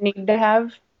you don't need to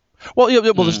have. Well,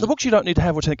 there's the books you don't need to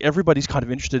have, which I think everybody's kind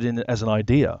of interested in as an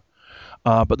idea.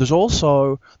 But there's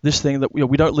also this thing that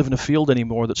we don't live in a field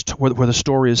anymore that's where the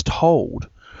story is told,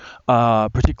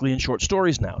 particularly in short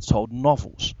stories now. It's told in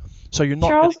novels. So you're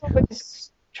not.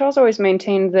 Charles always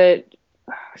maintained that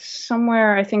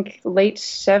somewhere, I think, late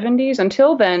 70s,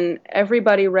 until then,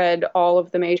 everybody read all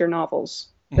of the major novels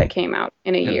that came out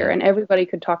in a year, and everybody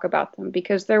could talk about them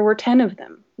because there were 10 of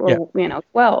them, or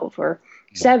 12 or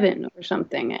 7 or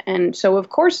something. And so, of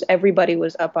course, everybody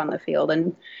was up on the field.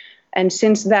 And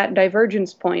since that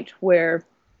divergence point where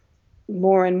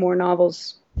more and more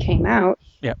novels came out,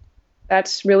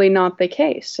 that's really not the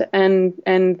case. And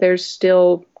there's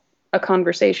still a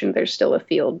conversation, there's still a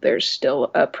field, there's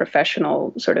still a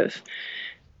professional sort of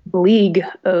league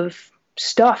of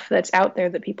stuff that's out there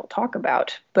that people talk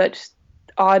about. But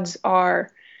odds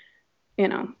are,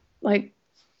 like,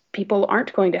 people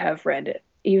aren't going to have read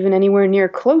even anywhere near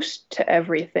close to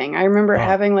everything. I remember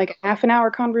having like a half an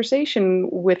hour conversation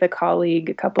with a colleague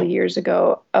a couple of years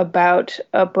ago about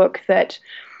a book that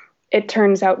it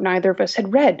turns out neither of us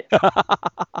had read.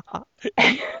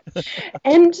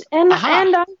 and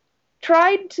I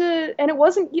tried to, and it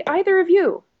wasn't either of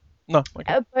you. No.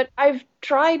 Okay. But I've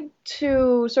tried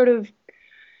to sort of,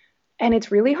 and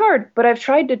it's really hard, but I've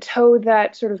tried to toe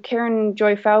that sort of Karen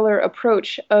Joy Fowler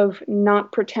approach of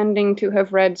not pretending to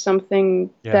have read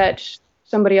something that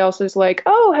somebody else is like,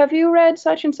 oh, have you read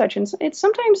such and such? And it's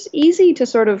sometimes easy to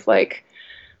sort of like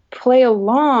play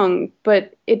along,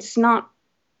 but it's not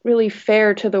really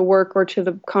fair to the work or to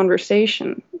the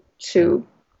conversation to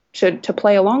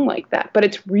play along like that. But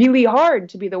it's really hard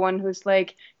to be the one who's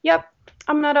like, yep,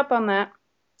 I'm not up on that.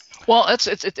 Well,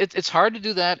 it's hard to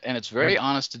do that, and it's very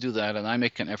honest to do that, and I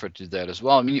make an effort to do that as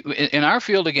well. I mean, in our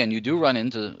field, again, you do run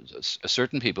into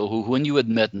certain people who, when you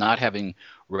admit not having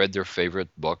read their favorite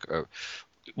book,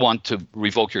 want to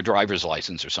revoke your driver's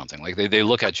license or something. Like they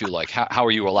look at you like, how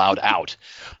are you allowed out?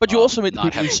 But you also meet the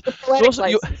Not people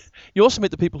having. you also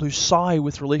meet the people who sigh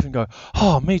with relief and go,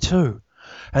 "Oh, me too,"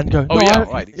 and go, Oh "No, yeah,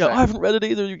 right, I exactly. haven't read it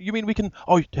either. You mean we can?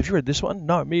 Oh, have you read this one?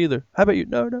 No, me either. How about you?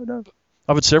 No, no, no."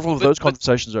 I've had several of those But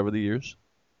conversations over the years.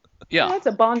 yeah. That's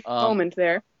a Bond Um, moment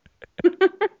there.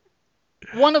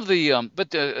 One of the,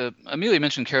 Amelia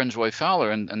mentioned Karen Joy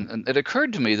Fowler, and it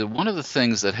occurred to me that one of the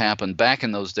things that happened back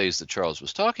in those days that Charles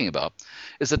was talking about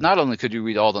is that not only could you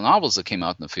read all the novels that came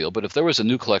out in the field, but if there was a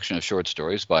new collection of short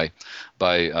stories by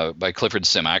Clifford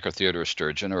Simak or Theodore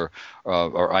Sturgeon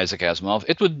or Isaac Asimov,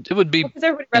 it would be Because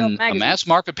everybody read all the in a magazines. mass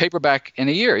market paperback in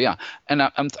a year, yeah. And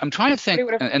I'm trying to think,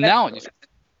 Everybody would have and read now, those.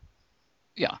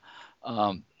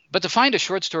 yeah. But to find a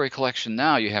short story collection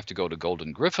now, you have to go to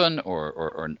Golden Griffin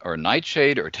or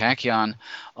Nightshade or Tachyon,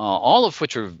 all of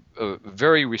which are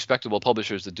very respectable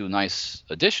publishers that do nice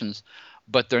editions,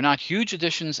 but they're not huge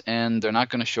editions, and they're not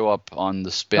going to show up on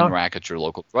the spin No, rack at your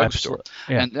local drugstore.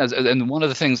 absolutely. Yeah. And one of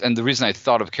the things, and the reason I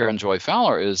thought of Karen Joy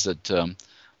Fowler is that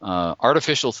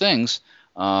Artificial Things.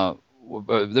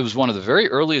 There was one of the very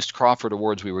earliest Crawford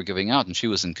Awards we were giving out, and she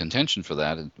was in contention for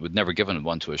that, and we'd never given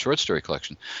one to a short story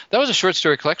collection. That was a short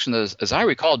story collection that, as I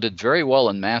recall, did very well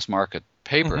in mass market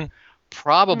paper. Mm-hmm.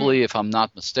 Probably, if I'm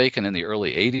not mistaken, in the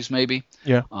early 80s, maybe.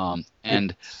 Yeah.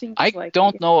 And Seems I like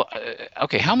don't it. know,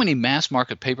 okay, how many mass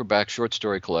market paperback short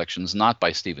story collections, not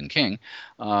by Stephen King,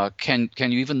 can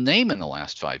you even name in the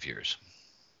last 5 years?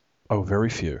 Oh, very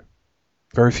few.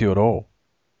 Very few at all.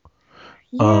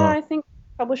 Yeah, I think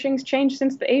publishing's changed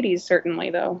since the 80s,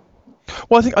 certainly, though.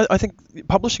 Well, I think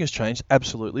publishing has changed,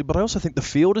 absolutely, but I also think the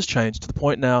field has changed to the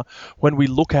point now when we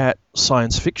look at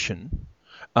science fiction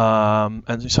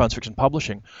and science fiction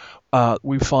publishing,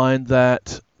 we find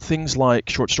that things like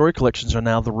short story collections are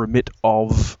now the remit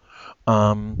of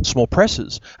small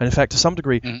presses, and in fact, to some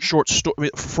degree,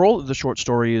 for all that the short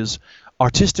story is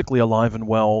artistically alive and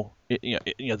well,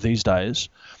 these days,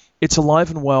 it's alive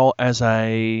and well as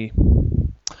a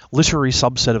literary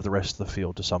subset of the rest of the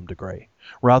field to some degree.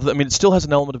 It still has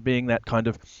an element of being that kind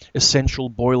of essential,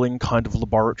 boiling kind of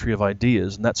laboratory of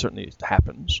ideas, and that certainly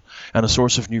happens, and a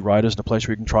source of new writers and a place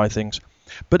where you can try things.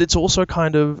 But it's also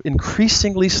kind of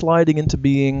increasingly sliding into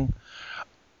being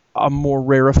a more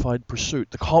rarefied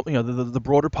pursuit. The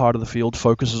broader part of the field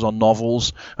focuses on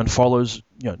novels and follows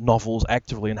novels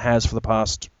actively, and has for the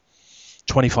past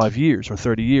 25 years or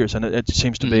 30 years, and it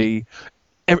seems to be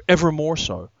ever more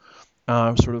so.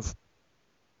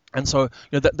 And so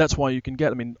that's why you can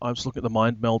get. I was looking at the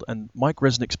Mind Meld, and Mike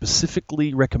Resnick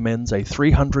specifically recommends a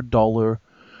 $300,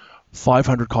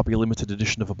 500 copy limited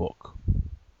edition of a book.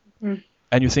 And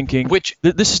you're thinking,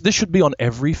 this should be on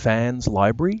every fan's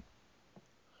library.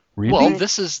 Really? Well,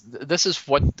 this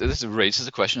raises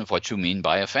the question of what you mean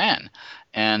by a fan,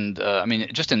 and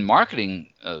just in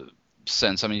marketing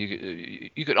sense,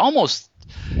 you could almost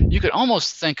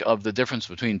think of the difference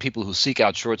between people who seek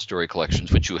out short story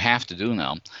collections, which you have to do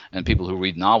now, and people who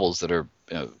read novels that are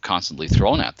constantly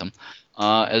thrown at them,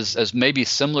 as maybe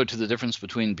similar to the difference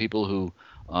between people who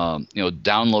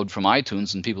download from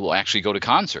iTunes and people who actually go to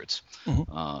concerts.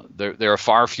 There are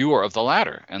far fewer of the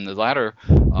latter, and the latter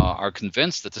are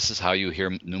convinced that this is how you hear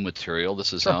new material.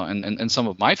 This is how, and some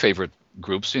of my favorite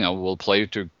groups, will play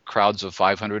to crowds of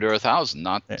 500 or 1,000.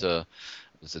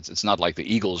 It's not like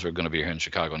the Eagles are going to be here in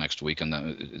Chicago next week and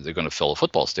they're going to fill a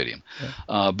football stadium.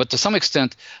 But to some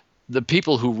extent, the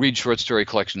people who read short story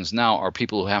collections now are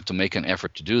people who have to make an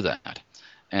effort to do that.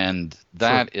 And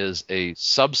that is a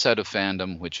subset of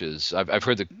fandom, which is I've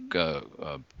heard the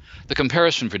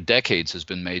comparison for decades has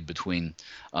been made between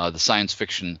the science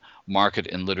fiction market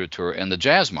in literature and the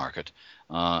jazz market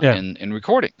in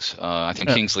recordings. I think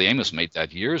Kingsley Amis made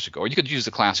that years ago. Or you could use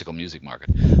the classical music market.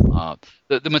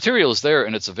 The material is there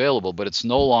and it's available, but it's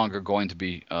no longer going to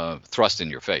be thrust in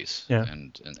your face.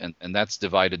 And that's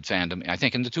divided fandom, I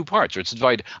think, into two parts. Or it's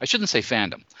divided. I shouldn't say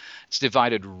fandom. It's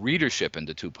divided readership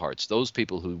into two parts. Those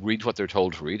people who read what they're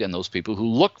told to read, and those people who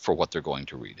look for what they're going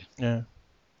to read. Yeah.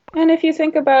 And if you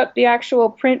think about the actual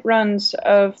print runs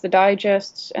of the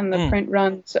digests and the print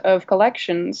runs of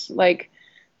collections, like,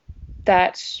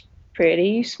 that's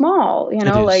pretty small,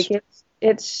 like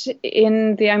it's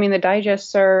in the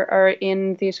digests are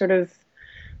in the sort of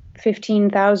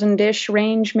 15,000-ish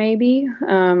range, maybe,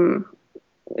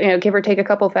 give or take a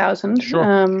couple thousand.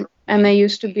 Sure. And they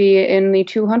used to be in the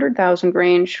 200,000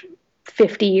 range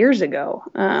 50 years ago.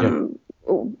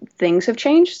 Things have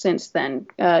changed since then.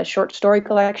 Short story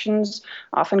collections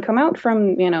often come out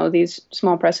from, these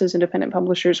small presses, independent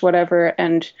publishers, whatever,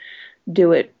 and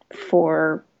do it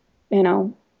for,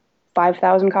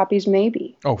 5,000 copies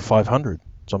maybe. Oh, 500.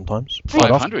 sometimes.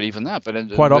 Quite often. 500, even that, but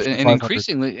Quite often, and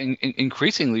 500.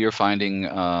 increasingly, you're finding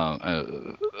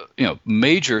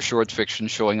major short fiction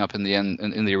showing up in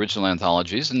the original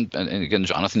anthologies, and again,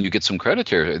 Jonathan, you get some credit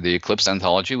here. The Eclipse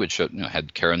anthology, which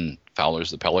had Karen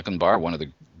Fowler's The Pelican Bar, one of the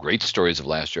great stories of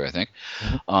last year, I think.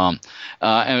 Mm-hmm.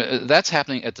 And that's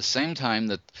happening at the same time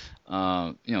that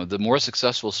the more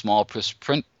successful small press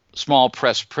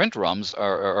print runs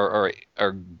are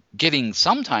getting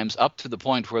sometimes up to the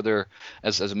point where they're,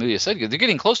 as Amelia said, they're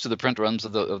getting close to the print runs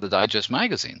of the digest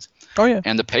magazines. Oh yeah.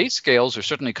 And the pay scales are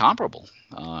certainly comparable,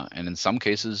 and in some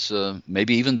cases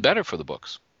maybe even better for the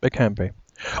books. It can be.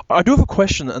 I do have a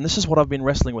question, and this is what I've been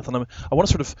wrestling with, and I want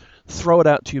to sort of throw it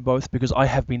out to you both because I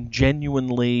have been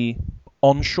genuinely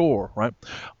onshore, right?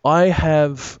 I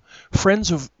have friends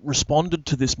who've responded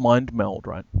to this mind meld,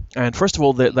 right? And first of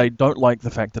all, they don't like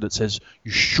the fact that it says you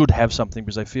should have something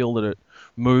because they feel that it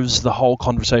moves the whole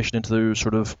conversation into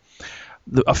sort of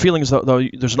a feeling as though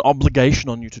there's an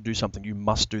obligation on you to do something. You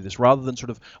must do this, rather than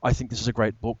sort of, I think this is a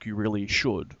great book, you really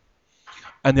should.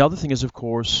 And the other thing is, of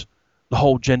course, the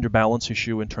whole gender balance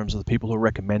issue in terms of the people who are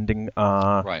recommending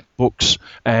books,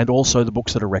 and also the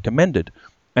books that are recommended.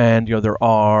 And there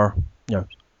are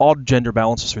odd gender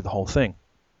balances through the whole thing.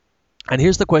 And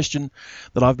here's the question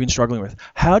that I've been struggling with: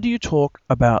 how do you talk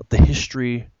about the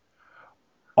history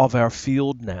of our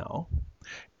field now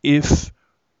if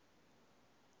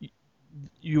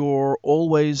you're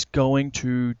always going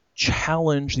to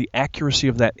challenge the accuracy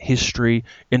of that history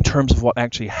in terms of what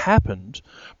actually happened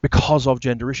because of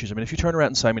gender issues? I mean, if you turn around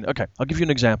and say, okay, I'll give you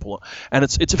an example, and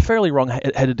it's a fairly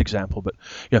wrong-headed example, but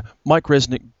Mike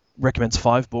Resnick recommends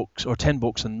 5 books or 10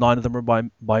 books, and 9 of them are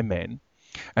by men.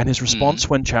 And his response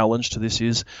when challenged to this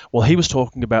is, well, he was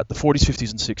talking about the 40s,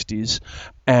 50s, and 60s,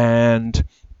 and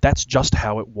that's just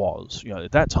how it was.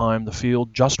 At that time, the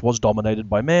field just was dominated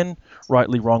by men,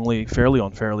 rightly, wrongly, fairly,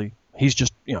 unfairly. He's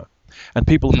just, and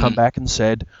people have come back and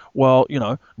said, well,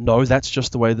 no, that's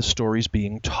just the way the story's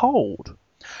being told.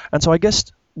 And so I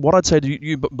guess what I'd say to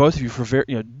you both of you, for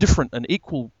very different and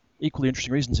equally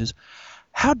interesting reasons, is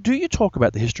how do you talk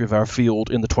about the history of our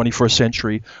field in the 21st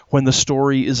century when the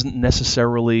story isn't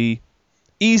necessarily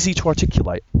easy to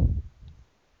articulate?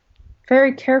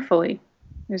 Very carefully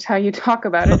is how you talk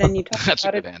about it, and you talk That's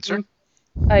about a good it answer.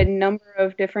 from a number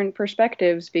of different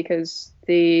perspectives, because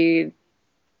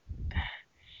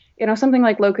something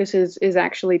like Locus is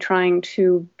actually trying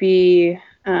to be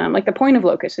like, the point of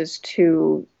Locus is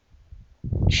to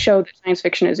show that science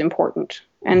fiction is important,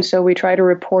 and so we try to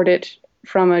report it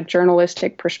from a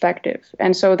journalistic perspective.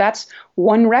 And so that's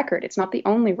one record. It's not the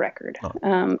only record.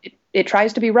 No. It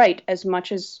tries to be right as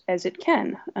much as it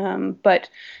can, but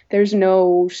there's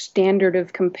no standard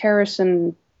of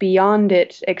comparison beyond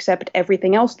it except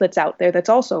everything else that's out there that's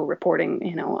also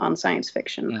reporting on science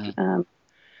fiction. Mm-hmm.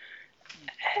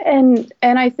 And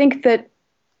I think that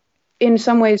in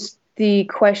some ways the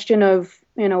question of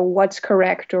what's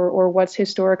correct or what's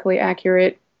historically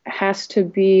accurate has to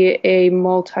be a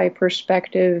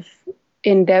multi-perspective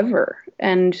endeavor,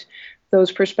 and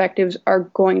those perspectives are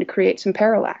going to create some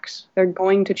parallax. They're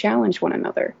going to challenge one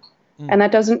another. And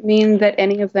that doesn't mean that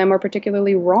any of them are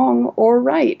particularly wrong or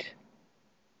right.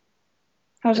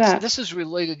 How's that? This is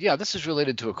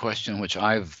related to a question which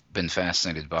I've been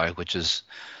fascinated by, which is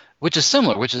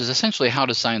similar, which is essentially, how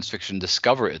does science fiction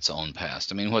discover its own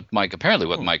past? I mean, what Mike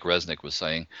Resnick was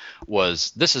saying was,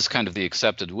 this is kind of the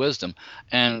accepted wisdom,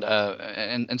 and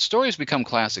stories become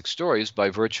classic stories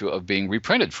by virtue of being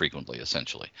reprinted frequently,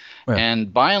 essentially. Yeah.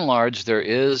 And by and large, there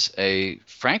is a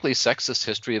frankly sexist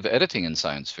history of editing in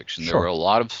science fiction. Sure. There were a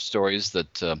lot of stories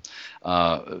that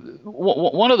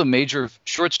one of the major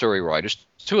short story writers,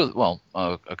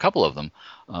 a couple of them.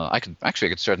 I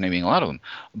could start naming a lot of them,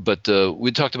 but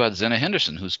we talked about Zena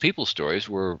Henderson, whose people stories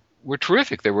were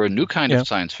terrific. They were a new kind of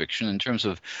science fiction in terms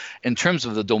of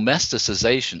the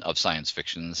domesticization of science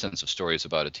fiction, in the sense of stories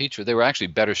about a teacher. They were actually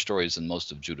better stories than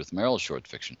most of Judith Merrill's short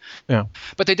fiction. Yeah.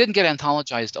 But they didn't get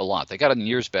anthologized a lot. They got in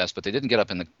Year's Best, but they didn't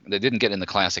get in the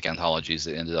classic anthologies.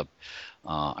 They ended up.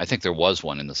 I think there was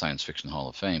one in the Science Fiction Hall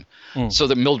of Fame. So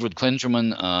that Mildred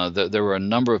Klingerman, there were a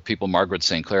number of people, Margaret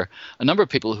St. Clair, a number of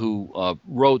people who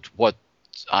wrote what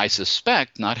I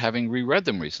suspect, not having reread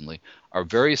them recently, are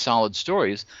very solid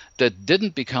stories that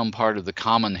didn't become part of the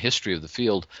common history of the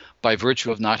field by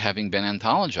virtue of not having been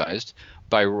anthologized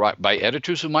by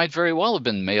editors who might very well have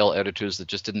been male editors that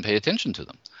just didn't pay attention to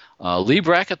them. Lee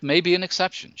Brackett may be an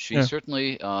exception. She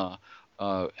certainly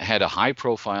had a high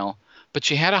profile. But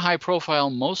she had a high profile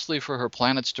mostly for her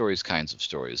Planet Stories kinds of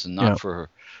stories, and not for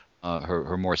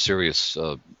her more serious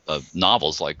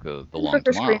novels like The Long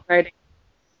Tomorrow. Screenwriting.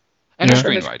 And her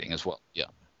screenwriting as well. Yeah.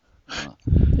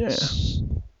 Yeah.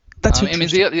 That's I mean,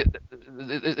 interesting.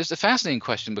 it's a fascinating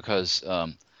question because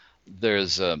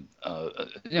there's the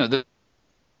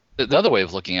other way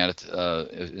of looking at it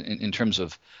in terms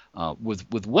of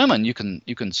with women, you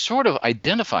can sort of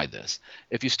identify this.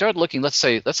 If you start looking, let's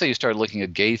say you start looking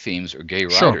at gay themes or gay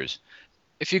Sure. writers.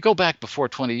 If you go back before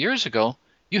 20 years ago,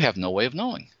 you have no way of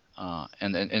knowing.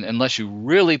 And unless you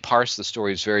really parse the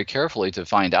stories very carefully to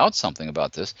find out something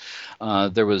about this,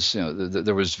 there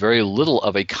was very little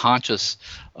of a conscious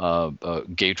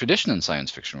gay tradition in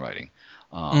science fiction writing.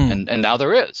 And now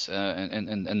there is,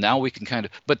 and now we can kind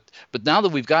of, but now that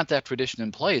we've got that tradition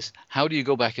in place, how do you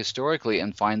go back historically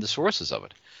and find the sources of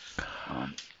it?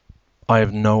 I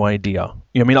have no idea.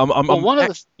 I mean, One of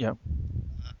the yeah.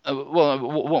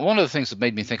 One of the things that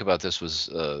made me think about this was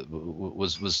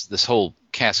this whole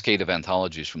cascade of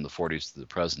anthologies from the 40s to the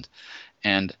present,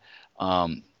 and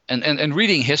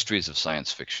reading histories of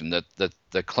science fiction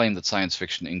that claim that science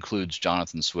fiction includes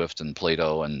Jonathan Swift and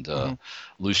Plato and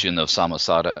Lucian of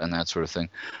Samosata and that sort of thing.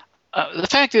 The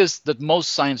fact is that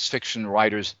most science fiction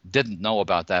writers didn't know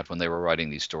about that when they were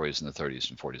writing these stories in the 30s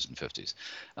and 40s and 50s.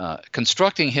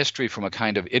 Constructing history from a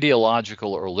kind of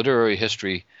ideological or literary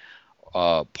history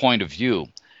point of view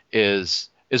is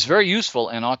very useful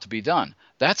and ought to be done.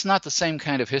 That's not the same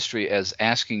kind of history as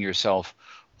asking yourself,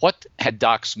 what had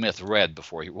Doc Smith read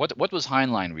before? What was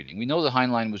Heinlein reading? We know that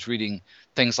Heinlein was reading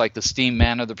things like The Steam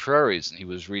Man of the Prairies, and he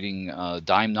was reading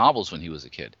dime novels when he was a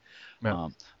kid. Yeah.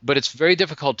 But it's very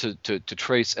difficult to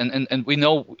trace, and we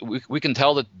know we can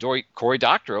tell that Cory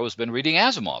Doctorow has been reading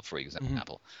Asimov, for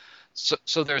example.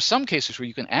 So there are some cases where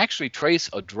you can actually trace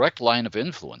a direct line of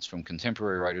influence from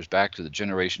contemporary writers back to the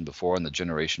generation before and the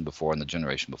generation before and the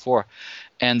generation before.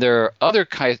 And there are other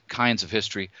kinds of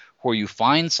history where you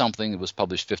find something that was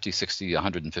published 50, 60,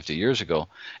 150 years ago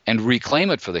and reclaim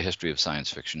it for the history of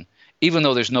science fiction, even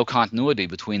though there's no continuity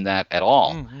between that at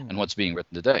all and what's being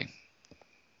written today.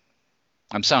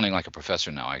 I'm sounding like a professor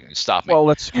now. Stop me. Well,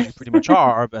 that's because you pretty much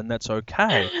are, and that's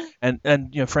okay. And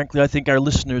frankly, I think our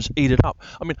listeners eat it up.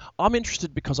 I mean, I'm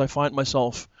interested because I find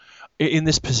myself in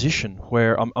this position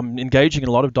where I'm engaging in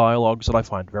a lot of dialogues that I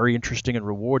find very interesting and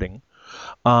rewarding.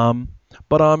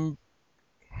 But I'm,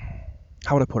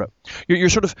 how would I put it? You're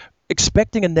sort of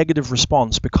expecting a negative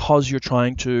response because you're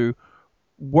trying to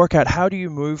work out how do you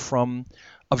move from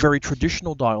a very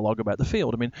traditional dialogue about the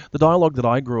field. I mean, the dialogue that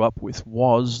I grew up with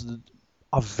was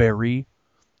a very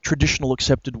traditional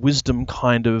accepted wisdom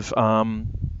kind of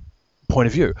point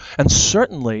of view. And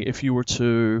certainly if you were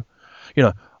to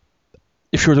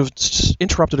have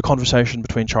interrupted a conversation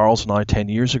between Charles and I 10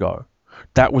 years ago,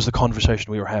 that was the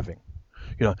conversation we were having.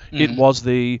 It was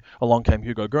along came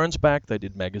Hugo Gernsback, they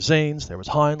did magazines, there was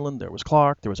Heinlein, there was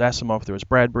Clarke, there was Asimov, there was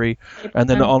Bradbury, and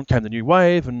then on came the new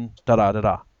wave and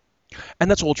da-da-da-da. And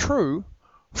that's all true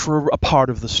for a part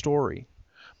of the story.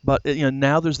 But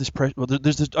now there's this pressure. Well,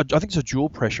 there's this. I think it's a dual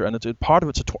pressure, and part of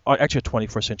it's actually a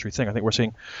 21st century thing. I think we're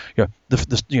seeing,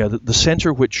 the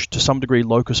center, which to some degree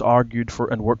Locus argued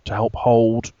for and worked to help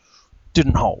hold,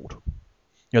 didn't hold.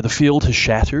 The field has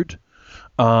shattered.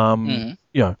 Beyond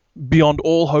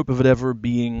all hope of it ever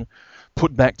being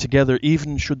put back together,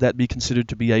 even should that be considered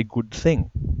to be a good thing.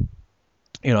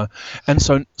 And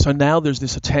so now there's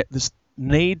this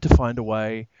need to find a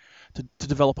way to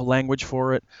develop a language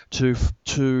for it,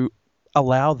 to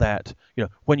allow that,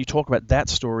 when you talk about that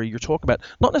story, you're talking about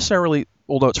not necessarily,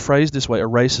 although it's phrased this way, a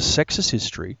racist, sexist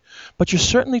history, but you're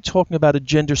certainly talking about a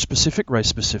gender-specific,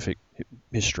 race-specific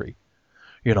history,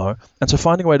 and so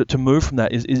finding a way to move from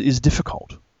that is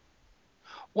difficult.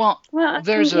 Well,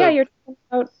 there's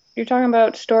you're talking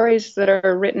about stories that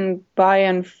are written by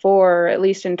and for, at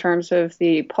least in terms of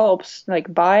the pulps,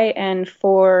 like by and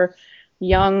for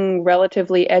young,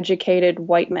 relatively educated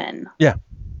white men. Yeah.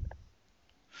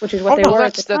 Which is what they were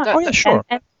at the time. Oh, yeah, sure.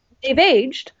 And they've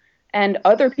aged, and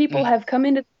other people have come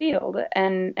into the field,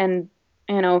 and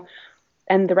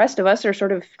and the rest of us are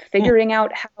sort of figuring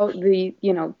out how the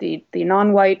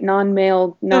non-white,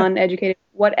 non-male, non-educated,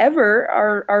 whatever,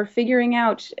 are figuring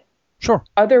out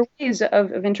other ways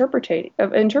of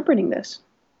interpreting this.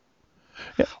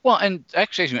 Yeah. Well, and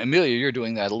actually, Amelia, you're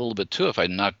doing that a little bit too. If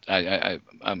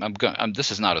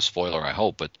this is not a spoiler, I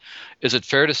hope, but is it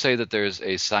fair to say that there's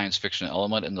a science fiction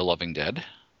element in The Loving Dead?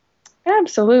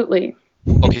 Absolutely.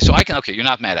 Okay, so you're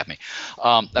not mad at me.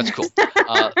 That's cool.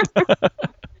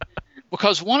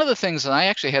 Because one of the things, and I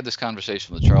actually had this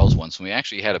conversation with Charles once, and we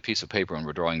actually had a piece of paper and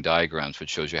we're drawing diagrams,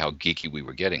 which shows you how geeky we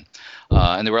were getting.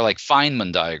 And they were like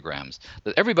Feynman diagrams.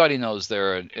 That everybody knows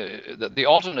the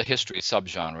alternate history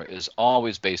subgenre is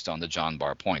always based on the John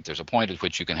Barr point. There's a point at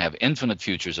which you can have infinite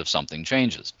futures if something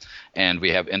changes. And we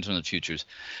have infinite futures.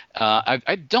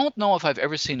 I don't know if I've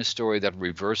ever seen a story that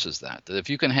reverses that. That if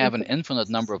you can have an infinite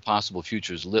number of possible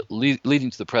futures leading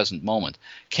to the present moment,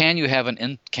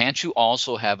 can't you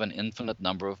also have an infinite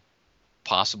number of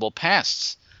possible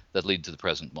pasts that lead to the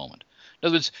present moment? In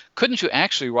other words, couldn't you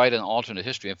actually write an alternate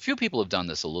history? A few people have done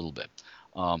this a little bit,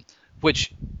 in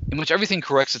which everything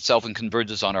corrects itself and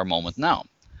converges on our moment now.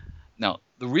 Now,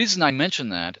 the reason I mention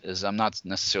that is I'm not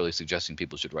necessarily suggesting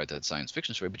people should write that science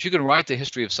fiction story, but you can write the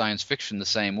history of science fiction the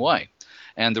same way.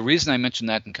 And the reason I mention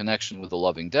that in connection with The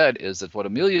Loving Dead is that what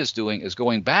Amelia is doing is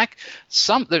going back.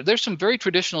 There's some very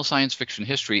traditional science fiction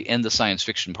history in the science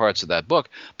fiction parts of that book,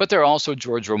 but there are also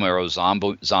George Romero's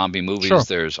zombie movies. Sure.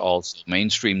 There's also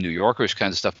mainstream New Yorkers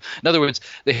kind of stuff. In other words,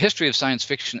 the history of science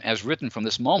fiction as written from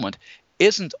this moment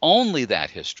isn't only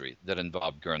that history that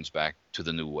involved Gernsback to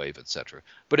the New Wave, etc.,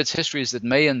 but it's histories that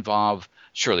may involve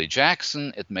Shirley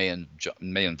Jackson, it may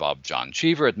involve John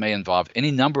Cheever, it may involve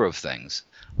any number of things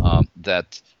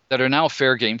that are now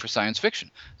fair game for science fiction.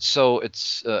 So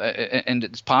it's and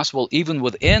it's possible even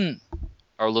within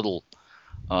our little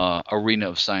arena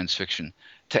of science fiction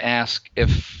to ask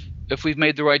if we've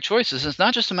made the right choices. It's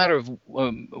not just a matter of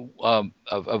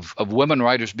women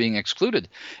writers being excluded.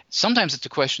 Sometimes it's a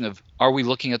question of, are we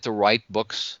looking at the right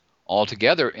books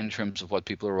altogether in terms of what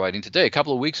people are writing today? A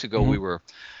couple of weeks ago, we were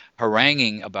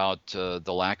haranguing about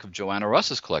the lack of Joanna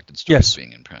Russ's collected stories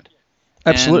being in print.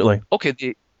 Absolutely. And,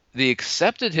 okay, the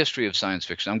accepted history of science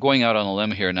fiction, I'm going out on a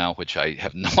limb here now, which I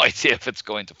have no idea if it's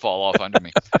going to fall off under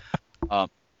me.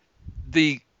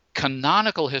 The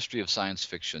canonical history of science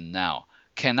fiction now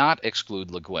cannot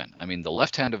exclude Le Guin. I mean, The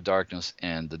Left Hand of Darkness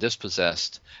and The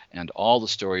Dispossessed and all the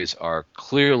stories are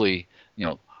clearly,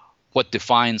 what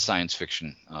defines science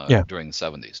fiction during the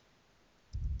 70s.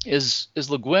 Is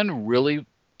Le Guin really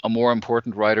a more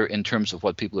important writer in terms of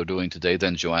what people are doing today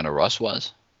than Joanna Russ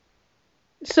was?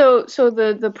 So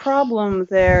the problem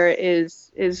there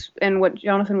is, and what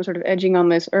Jonathan was sort of edging on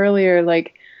this earlier,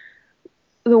 like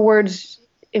the words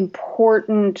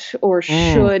important or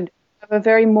should have a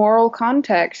very moral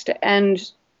context,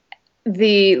 and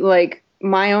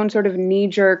my own sort of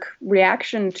knee-jerk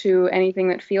reaction to anything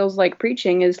that feels like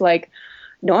preaching is like,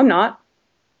 no, I'm not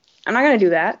going to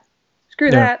do that. Screw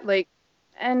that.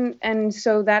 And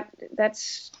so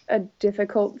that's a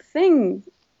difficult thing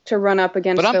to run up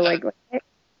against.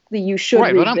 You should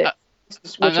read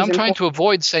this. I'm trying to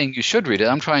avoid saying you should read it.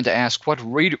 I'm trying to ask what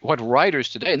writers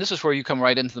today, and this is where you come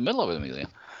right into the middle of it, Amelia,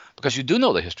 because you do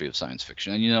know the history of science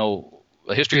fiction, and you know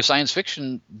the history of science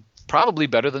fiction probably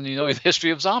better than you know the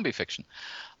history of zombie fiction.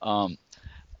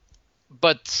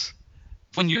 But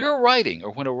when you're writing,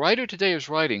 or when a writer today is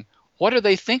writing, what are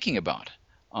they thinking about?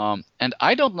 And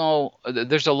I don't know.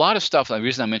 There's a lot of stuff. The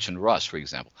reason I mentioned Russ, for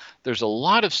example, there's a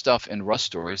lot of stuff in Russ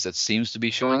stories that seems to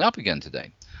be showing up again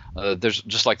today.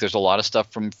 There's a lot of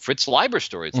stuff from Fritz Leiber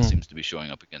stories that seems to be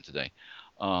showing up again today.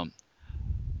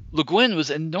 Le Guin was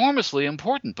enormously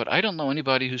important, but I don't know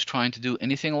anybody who's trying to do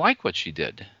anything like what she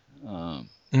did. No,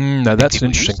 that's an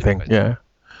interesting thing. Yeah.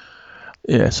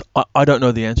 Yes, I don't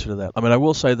know the answer to that. I mean, I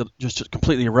will say that just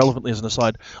completely irrelevantly as an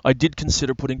aside, I did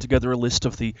consider putting together a list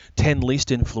of the 10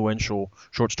 least influential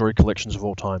short story collections of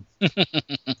all time.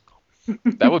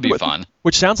 That would be fun.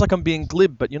 Which sounds like I'm being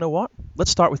glib, but you know what? Let's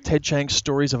start with Ted Chiang's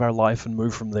Stories of Our Life and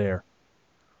move from there.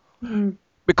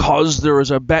 Because there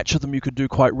is a batch of them you could do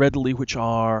quite readily which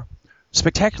are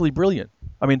spectacularly brilliant.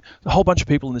 I mean, a whole bunch of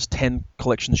people in this 10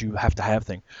 collections you have to have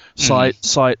thing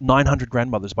cite 900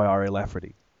 Grandmothers by R.A.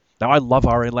 Lafferty. Now, I love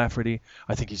R.A. Lafferty.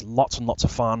 I think he's lots and lots of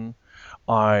fun.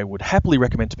 I would happily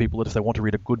recommend to people that if they want to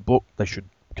read a good book, they should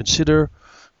consider,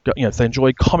 if they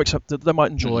enjoy comics, they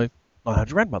might enjoy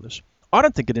 900 Grandmothers. I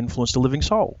don't think it influenced A Living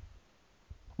Soul.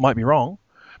 Might be wrong,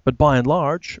 but by and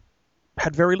large,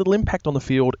 had very little impact on the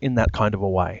field in that kind of a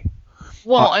way.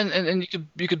 Well, and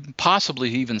you could possibly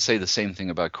even say the same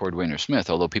thing about Cordwainer Smith,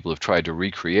 although people have tried to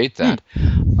recreate that.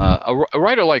 A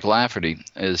writer like Lafferty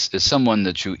is someone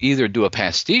that you either do a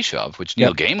pastiche of, which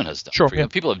Neil Gaiman has done. Sure,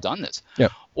 people have done this. Yeah.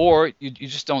 Or you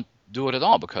just don't do it at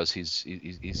all because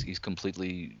he's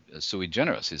completely sui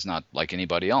generis. He's not like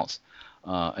anybody else.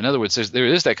 In other words, there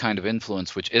is that kind of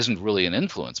influence which isn't really an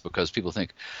influence because people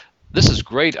think, this is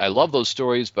great, I love those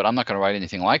stories, but I'm not going to write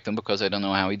anything like them because I don't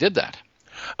know how he did that.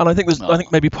 And I think I Oh.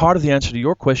 think maybe part of the answer to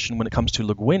your question when it comes to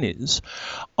Le Guin is,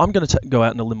 I'm going to go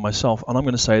out on a limb myself, and I'm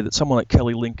going to say that someone like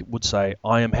Kelly Link would say,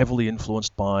 I am heavily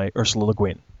influenced by Ursula Le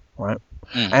Guin, right?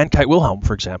 And Kate Wilhelm,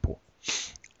 for example.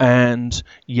 And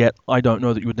yet I don't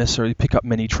know that you would necessarily pick up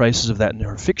many traces of that in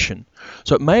her fiction.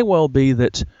 So it may well be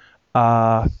that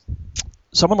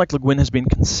someone like Le Guin has been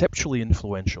conceptually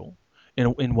influential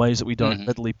in ways that we don't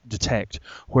readily detect,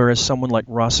 whereas someone like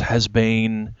Russ has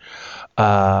been,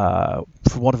 for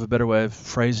want of a better way of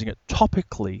phrasing it,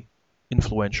 topically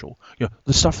influential.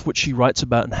 The stuff which she writes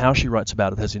about and how she writes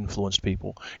about it has influenced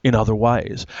people in other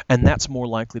ways, and that's more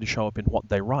likely to show up in what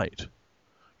they write.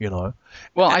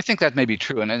 Well, I think that may be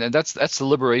true, and that's the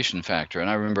liberation factor. And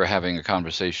I remember having a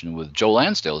conversation with Joe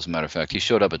Lansdale, as a matter of fact. He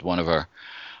showed up at one of our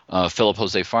Philip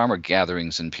Jose Farmer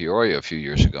gatherings in Peoria a few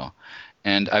years ago.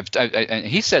 And and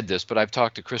he said this, but I've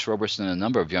talked to Chris Robertson and a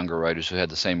number of younger writers who had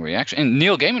the same reaction. And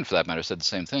Neil Gaiman, for that matter, said the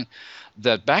same thing,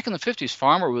 that back in the 50s,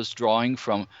 Farmer was drawing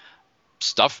from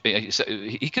stuff.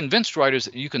 He convinced writers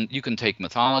that you can take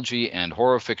mythology and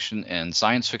horror fiction and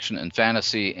science fiction and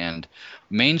fantasy and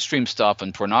mainstream stuff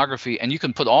and pornography, and you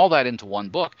can put all that into one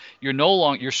book.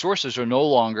 Your sources are no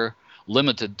longer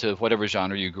limited to whatever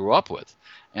genre you grew up with.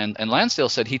 And Lansdale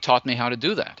said he taught me how to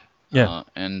do that. Yeah.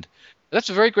 And that's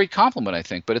a very great compliment, I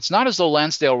think. But it's not as though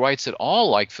Lansdale writes at all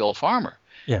like Phil Farmer.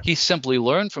 Yeah. He simply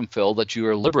learned from Phil that you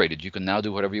are liberated. You can now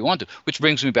do whatever you want to. Which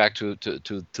brings me back to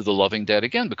The Loving Dead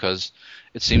again, because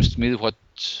it seems to me that what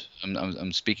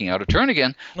I'm speaking out of turn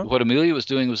again. No. What Amelia was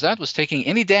doing was taking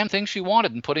any damn thing she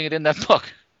wanted and putting it in that book.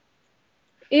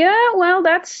 Yeah, well,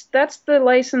 that's the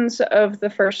license of the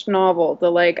first novel.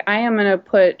 I am going to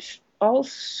put all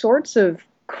sorts of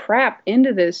crap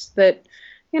into this that,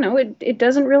 it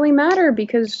doesn't really matter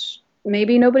because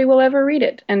maybe nobody will ever read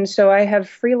it. And so I have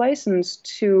free license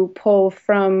to pull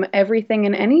from everything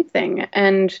and anything.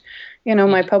 And,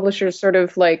 my publisher's sort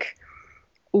of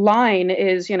line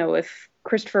is, if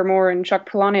Christopher Moore and Chuck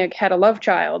Palahniuk had a love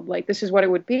child, this is what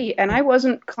it would be. And I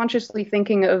wasn't consciously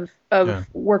thinking of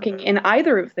working in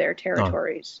either of their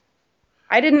territories. No.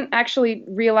 I didn't actually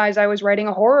realize I was writing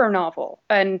a horror novel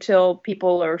until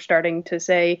people are starting to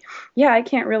say, yeah, I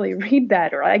can't really read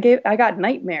that, or I got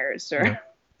nightmares, or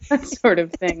that sort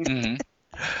of thing. Mm-hmm.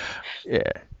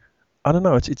 Yeah. I don't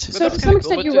know. It's so to some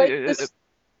extent you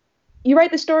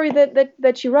write the story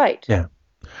that you write. Yeah.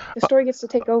 The story gets to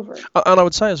take over. And I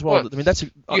would say as well, that's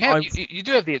you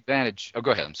do have the advantage. Oh, go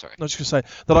ahead. I'm sorry. I was just going to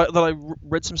say that I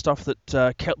read some stuff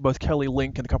that both Kelly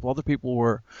Link and a couple other people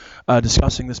were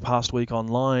discussing this past week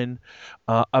online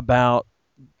about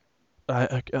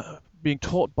being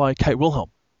taught by Kate Wilhelm,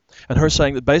 and her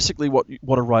saying that basically what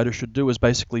a writer should do is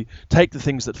basically take the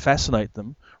things that fascinate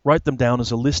them, write them down as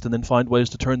a list, and then find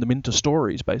ways to turn them into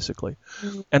stories, basically.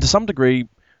 Mm-hmm. And to some degree,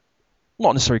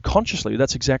 not necessarily consciously,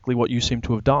 that's exactly what you seem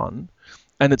to have done.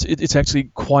 And it's actually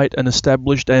quite an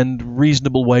established and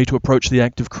reasonable way to approach the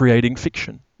act of creating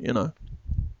fiction, Yeah,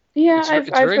 I've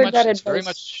heard that advice. It's very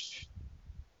much...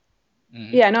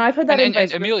 Mm-hmm. Yeah, no, I've heard that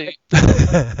advice. And Amelia...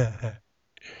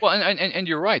 Well, and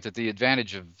you're right that the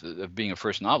advantage of being a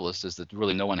first novelist is that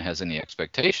really no one has any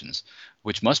expectations,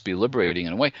 which must be liberating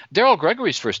in a way. Daryl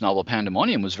Gregory's first novel,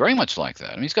 Pandemonium, was very much like that.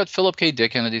 I mean, he's got Philip K.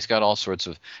 Dick in it. He's got all sorts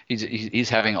of... He's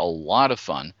having a lot of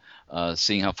fun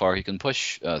seeing how far he can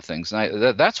push things.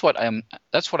 And that's what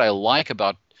I like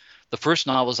about the first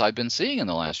novels I've been seeing in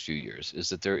the last few years, is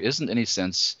that there isn't any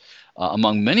sense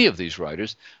among many of these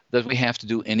writers that we have to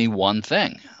do any one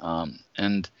thing.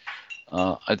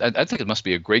 I think it must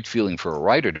be a great feeling for a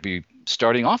writer to be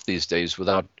starting off these days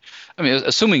without,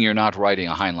 assuming you're not writing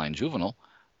a Heinlein juvenile,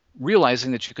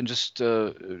 realizing that you can just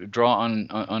draw on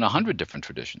 100 different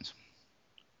traditions.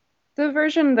 The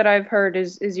version that I've heard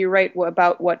is you write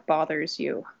about what bothers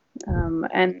you,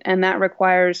 and that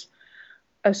requires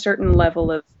a certain level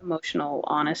of emotional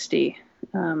honesty,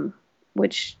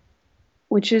 which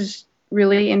is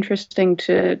really interesting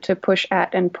to push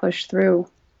at and push through.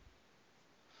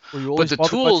 But the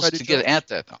tools to get at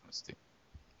that honesty.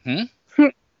 I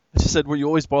just said, were you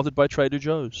always bothered by Trader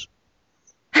Joe's?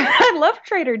 I love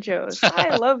Trader Joe's.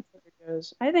 I love Trader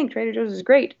Joe's. I think Trader Joe's is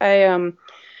great. I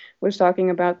was talking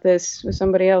about this with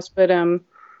somebody else, but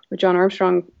with John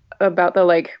Armstrong, about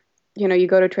the you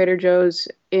go to Trader Joe's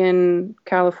in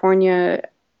California,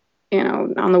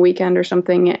 on the weekend or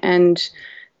something, and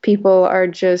people are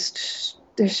there's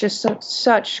just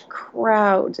such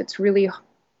crowds. It's really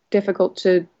difficult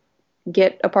to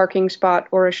get a parking spot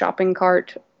or a shopping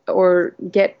cart or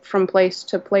get from place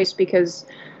to place because,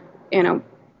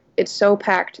 it's so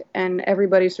packed and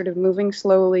everybody's sort of moving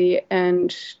slowly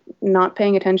and not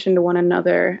paying attention to one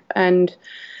another. And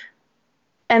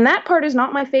And that part is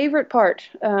not my favorite part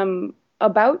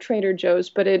about Trader Joe's,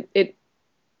 but it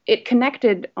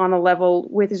connected on a level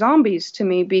with zombies to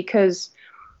me because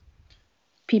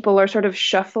people are sort of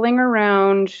shuffling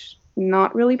around,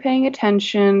 not really paying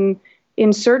attention,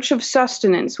 in search of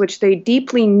sustenance, which they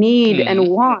deeply need and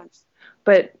want,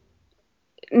 but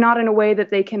not in a way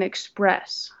that they can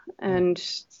express. And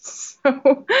so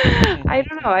I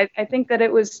don't know. I think that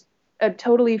it was a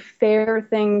totally fair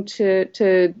thing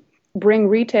to bring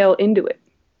retail into it.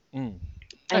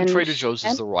 And Trader Joe's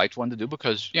is the right one to do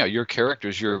because your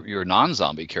characters, your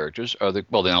non-zombie characters, they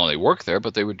not only work there,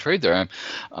 but they would trade there.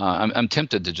 I'm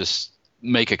tempted to just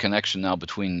make a connection now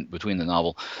between the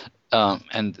novel.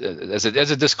 And as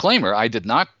a disclaimer, I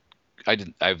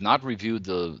have not reviewed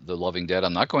the Loving Dead.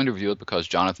 I'm not going to review it because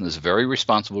Jonathan is a very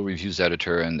responsible reviews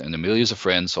editor, and Amelia's a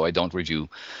friend, so I don't review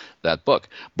that book.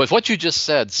 But what you just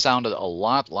said sounded a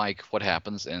lot like what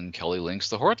happens in Kelly Link's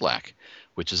The Hortlack,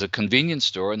 which is a convenience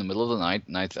store in the middle of the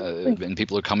night, and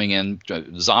people are coming in.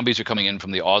 Zombies are coming in from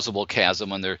the Oswald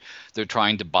Chasm, and they're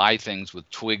trying to buy things with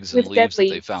twigs and leaves that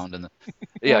they found in the.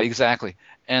 Yeah, exactly.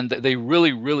 And they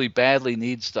really, really badly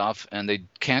need stuff, and they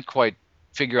can't quite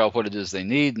figure out what it is they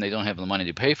need, and they don't have the money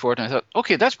to pay for it. And I thought,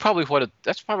 okay, that's probably what a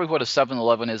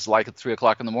 7-Eleven is like at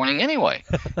 3:00 in the morning anyway.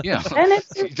 And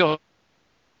it's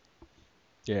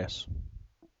Yes.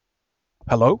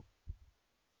 Hello?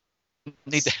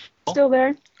 Still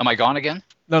there? Am I gone again?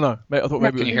 No. I thought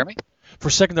maybe. Can you hear me? For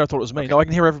a second there, I thought it was me. Okay. No, I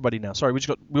can hear everybody now. Sorry,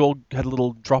 we all had a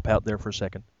little drop out there for a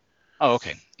second. Oh,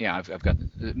 okay. Yeah, I've got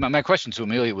my question to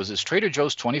Amelia was: is Trader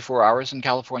Joe's 24 hours in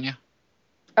California?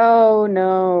 Oh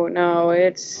no,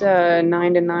 it's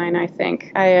 9 to 9, I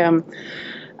think. I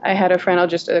had a friend. I'll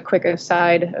just a quick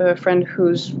aside. A friend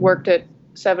who's worked at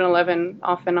 7-Eleven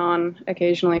off and on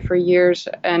occasionally for years,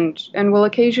 and will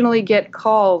occasionally get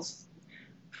calls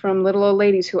from little old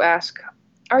ladies who ask,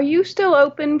 "Are you still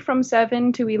open from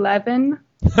 7 to 11?"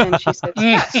 And she says,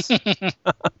 "Yes,"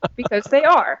 because they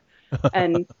are.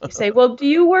 And you say, "Well, do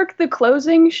you work the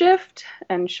closing shift?"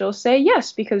 And she'll say,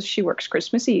 "Yes," because she works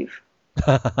Christmas Eve.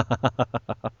 But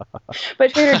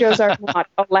Trader Joe's are not,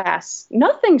 alas.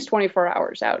 Nothing's 24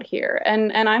 hours out here.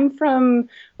 And I'm from,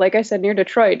 like I said, near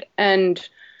Detroit, and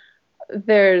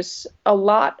there's a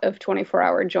lot of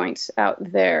 24-hour joints out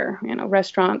there,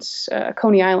 restaurants,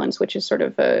 Coney Islands, which is sort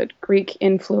of a Greek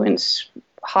influence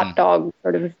hot dog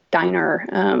sort of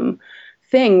diner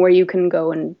thing where you can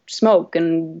go and smoke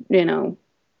and,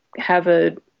 have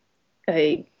a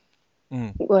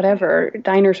whatever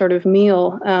diner sort of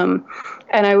meal. And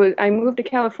I moved to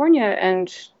California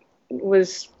and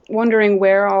was wondering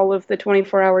where all of the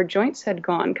 24-hour joints had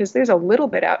gone, because there's a little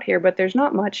bit out here, but there's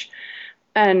not much.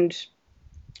 And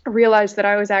realized that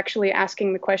I was actually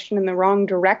asking the question in the wrong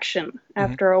direction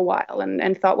after a while,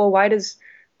 and thought, well, why does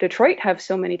Detroit have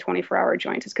so many 24-hour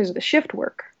joints? It's because of the shift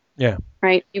work. Yeah.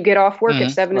 Right? You get off work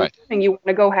at 7 in the morning, you want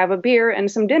to go have a beer and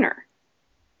some dinner.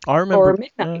 I remember. Or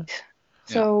midnight.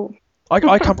 So I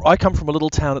come from a little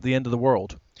town at the end of the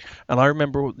world, and I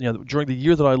remember during the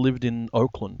year that I lived in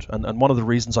Oakland, and one of the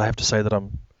reasons I have to say that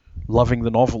I'm loving the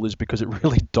novel is because it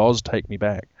really does take me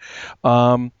back.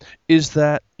 Is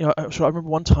that so I remember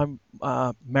one time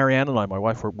Marianne and I, my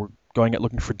wife, were going out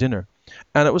looking for dinner,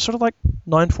 and it was sort of like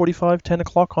 9:45, 10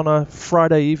 o'clock on a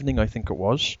Friday evening, I think it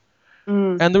was,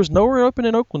 and there was nowhere open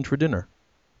in Oakland for dinner.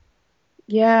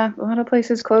 Yeah, a lot of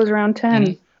places close around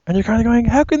 10. And you're kind of going,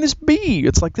 how can this be?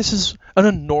 It's like, this is an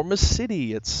enormous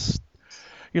city. It's,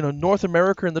 North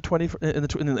America in the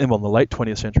late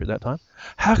 20th century at that time.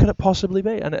 How can it possibly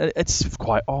be? And it's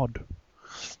quite odd.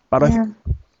 But I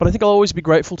think I'll always be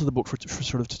grateful to the book for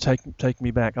sort of to take me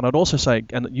back. And I'd also say,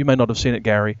 and you may not have seen it,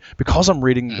 Gary, because I'm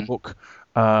reading the book,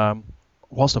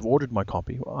 whilst I've ordered my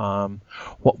copy,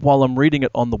 while I'm reading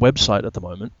it on the website at the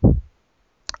moment,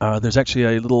 there's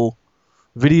actually a little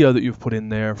video that you've put in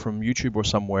there from YouTube or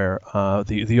somewhere,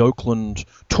 the Oakland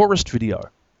tourist video.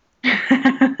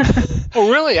 Oh,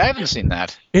 really? I haven't seen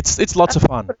that. It's lots of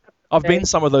fun. I've been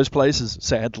some of those places,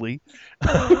 sadly.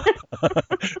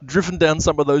 Driven down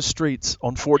some of those streets,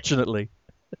 unfortunately.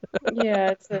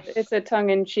 Yeah, it's a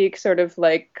tongue-in-cheek sort of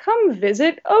like, come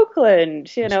visit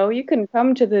Oakland. You can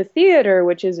come to the theater,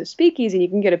 which is a speakeasy. You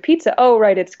can get a pizza. Oh,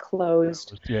 right, it's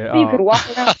closed. Yeah. You can walk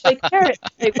around and say, carrot.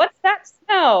 Say, what's that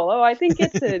smell? Oh, I think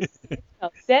it smells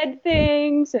dead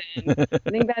things. And I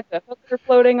think that's a hooker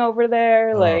floating over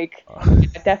there. Yeah,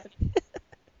 definitely.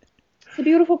 It's a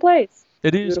beautiful place.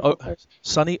 It is Beautiful place.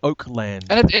 sunny Oakland.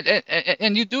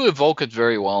 And you do evoke it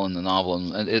very well in the novel,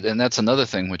 and that's another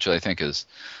thing which I think is,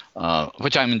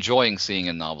 which I'm enjoying seeing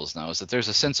in novels now, is that there's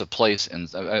a sense of place. And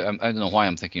I don't know why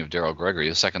I'm thinking of Darrell Gregory.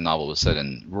 His second novel was set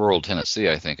in rural Tennessee,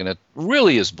 I think, and it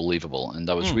really is believable. And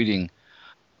I was reading,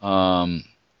 I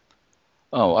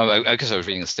guess I was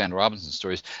reading the Stan Robinson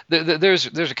stories. There's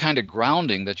a kind of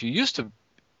grounding that you used to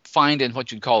find in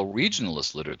what you'd call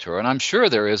regionalist literature, and I'm sure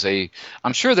there's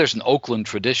an Oakland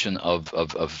tradition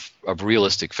of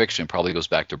realistic fiction. Probably goes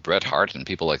back to Bret Harte and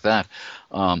people like that,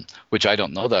 which I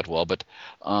don't know that well, but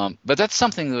that's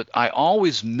something that I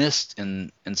always missed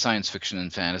in science fiction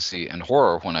and fantasy and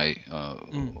horror when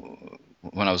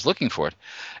I was looking for it.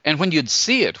 And when you'd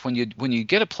see it, when you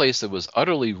get a place that was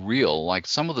utterly real, like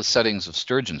some of the settings of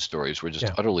Sturgeon stories were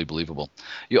just utterly believable,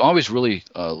 you always really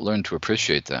learn to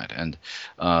appreciate that. And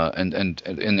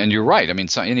you're right. I mean,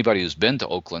 anybody who's been to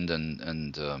Oakland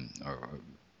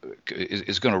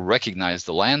is going to recognize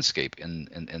the landscape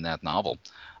in that novel.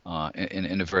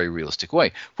 In a very realistic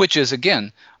way, which is,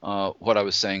 again, what I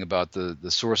was saying about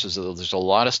the sources. There's a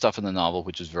lot of stuff in the novel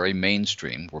which is very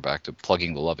mainstream. We're back to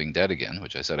plugging The Loving Dead again,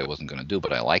 which I said I wasn't going to do,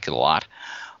 but I like it a lot.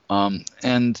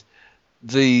 And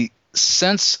the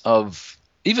sense of,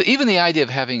 even the idea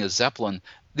of having a Zeppelin,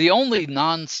 the only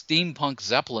non-steampunk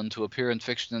Zeppelin to appear in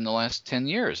fiction in the last 10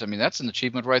 years. I mean, that's an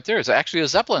achievement right there. It's actually a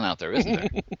Zeppelin out there, isn't there?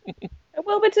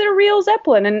 Well, it's a real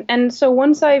Zeppelin. And so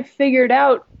once I figured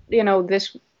out,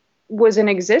 this was in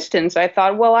existence, I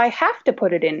thought, well, I have to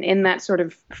put it in that sort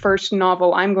of first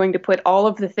novel. I'm going to put all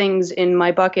of the things in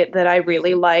my bucket that I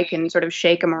really like and sort of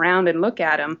shake them around and look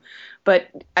at them. But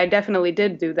I definitely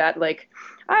did do that. Like,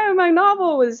 I have my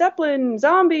novel with Zeppelin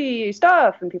zombie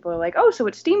stuff, and people are like, "Oh, so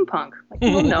it's steampunk?" Like,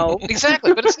 well, no,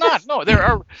 exactly, but it's not. No, there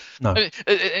are. No.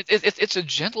 It's a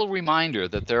gentle reminder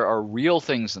that there are real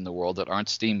things in the world that aren't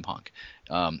steampunk,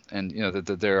 and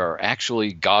that there are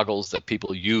actually goggles that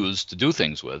people use to do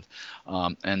things with,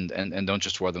 and don't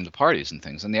just wear them to parties and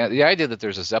things. And the idea that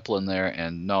there's a Zeppelin there,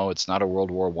 and no, it's not a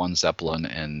World War I Zeppelin,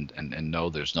 and no,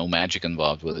 there's no magic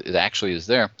involved with it. It actually is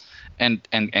there. And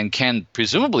can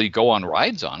presumably go on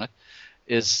rides on it,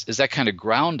 is that kind of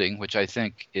grounding, which I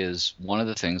think is one of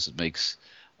the things that makes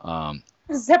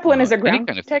Zeppelin is a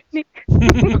grounding technique.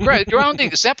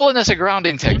 Grounding Zeppelin is a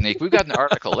grounding technique. We've got an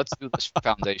article. Let's do this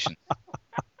foundation.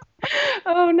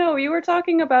 Oh no, you were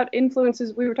talking about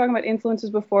influences. We were talking about influences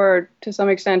before to some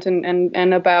extent,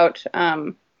 and about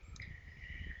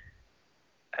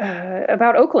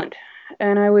Oakland.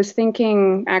 And I was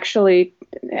thinking, actually,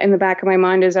 in the back of my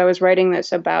mind as I was writing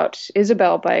this, about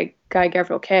Isabel by Guy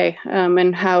Gavriel Kay,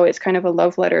 and how it's kind of a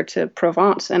love letter to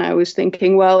Provence. And I was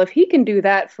thinking, well, if he can do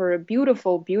that for a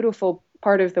beautiful, beautiful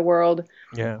part of the world,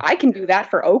 I can do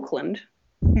that for Oakland.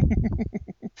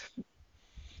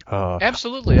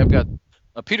 Absolutely. I've got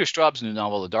Peter Straub's new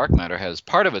novel, The Dark Matter, has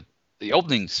part of it. The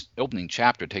opening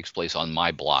chapter takes place on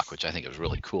my block, which I think is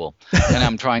really cool. And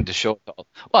I'm trying to show, well,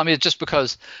 I mean, it's just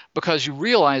because you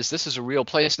realize this is a real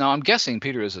place. Now, I'm guessing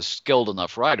Peter is a skilled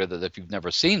enough writer that if you've never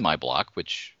seen my block,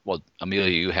 which, well, Amelia,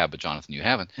 you have, but Jonathan, you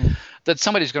haven't, that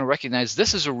somebody's going to recognize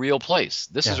this is a real place.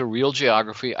 This is a real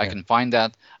geography. I can find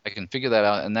that. I can figure that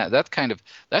out. And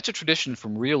that's a tradition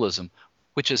from realism,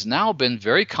 which has now been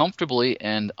very comfortably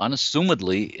and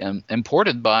unassumedly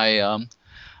imported by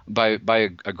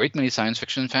a great many science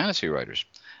fiction and fantasy writers.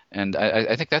 And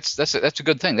I think that's a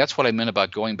good thing. That's what I meant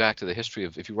about going back to the history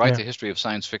of, if you write the history of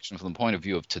science fiction from the point of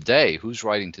view of today, who's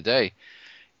writing today,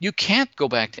 you can't go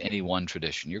back to any one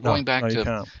tradition. You're going back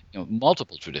to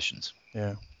multiple traditions.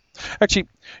 Yeah. Actually,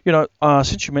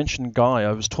 since you mentioned Guy,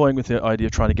 I was toying with the idea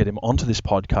of trying to get him onto this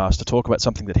podcast to talk about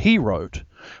something that he wrote,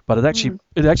 but it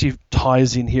actually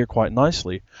ties in here quite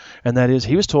nicely, and that is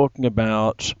he was talking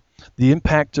about the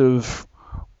impact of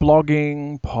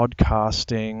blogging,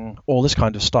 podcasting, all this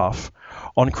kind of stuff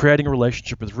on creating a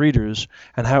relationship with readers,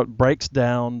 and how it breaks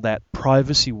down that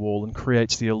privacy wall and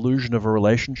creates the illusion of a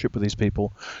relationship with these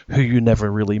people who you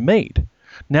never really meet.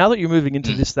 Now that you're moving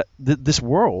into this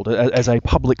world as a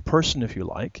public person, if you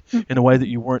like, in a way that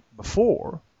you weren't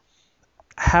before,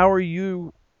 how are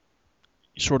you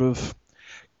sort of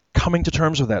coming to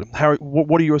terms with that?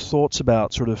 What are your thoughts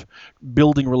about sort of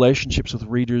building relationships with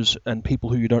readers and people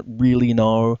who you don't really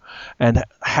know, and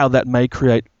how that may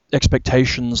create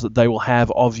expectations that they will have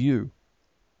of you?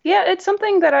 Yeah, it's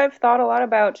something that I've thought a lot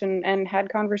about and had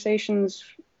conversations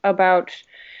about.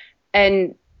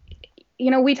 And,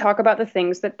 we talk about the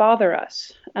things that bother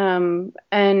us.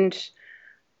 And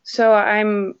so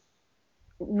I'm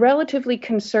relatively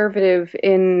conservative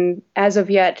as of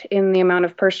yet, in the amount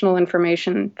of personal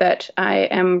information that I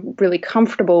am really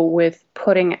comfortable with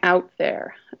putting out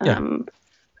there. Yeah.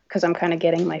 Because I'm kind of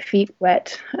getting my feet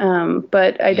wet.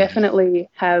 But I definitely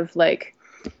have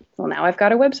now I've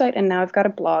got a website, and now I've got a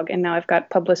blog, and now I've got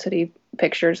publicity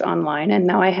pictures online, and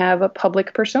now I have a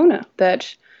public persona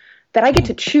that I get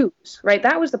to choose, right?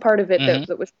 That was the part of it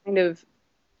that was kind of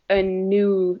a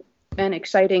new and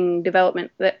exciting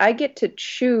development, that I get to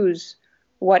choose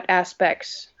what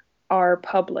aspects are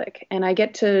public, and I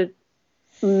get to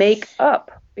make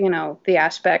up, the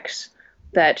aspects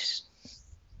that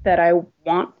I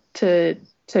want to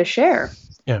share.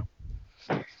 Yeah.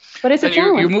 But it's a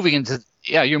challenge.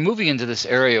 You're moving into this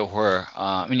area where,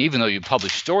 even though you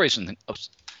publish stories and things,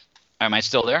 am I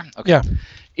still there? Okay. Yeah.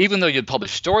 Even though you'd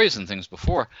published stories and things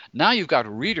before, now you've got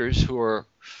readers who are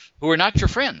not your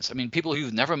friends. People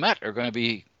you've never met are going to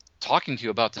be talking to you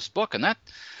about this book, and that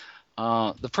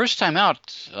the first time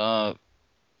out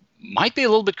might be a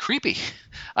little bit creepy.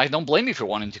 I don't blame you for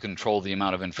wanting to control the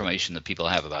amount of information that people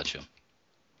have about you.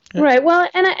 Yeah. Right. Well,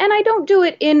 and I don't do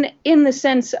it in the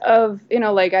sense of,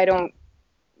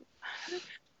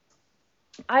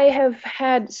 I have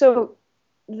had, so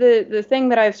the thing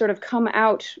that I've sort of come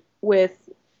out with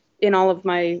in all of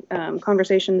my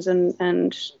conversations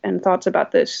and thoughts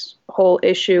about this whole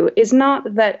issue is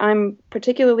not that I'm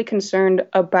particularly concerned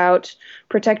about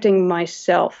protecting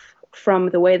myself from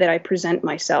the way that I present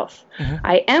myself.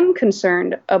 I am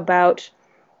concerned about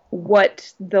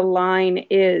what the line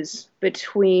is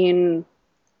between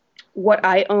what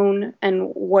I own and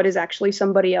what is actually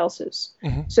somebody else's.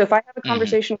 So if I have a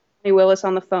conversation with Annie Willis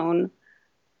on the phone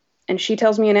and she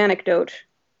tells me an anecdote,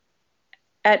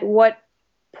 at what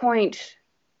point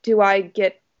do I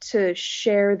get to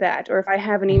share that? Or if I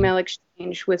have an email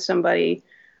exchange with somebody,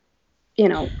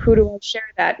 who do I share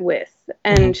that with?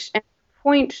 And the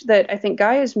point that I think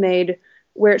Guy has made,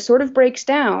 where it sort of breaks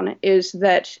down, is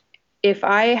that if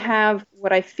I have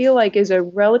what I feel like is a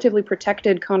relatively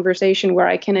protected conversation where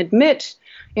I can admit,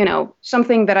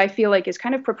 something that I feel like is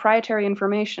kind of proprietary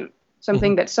information,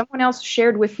 something that someone else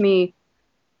shared with me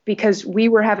because we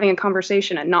were having a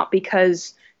conversation and not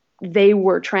because they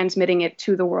were transmitting it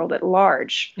to the world at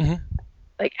large.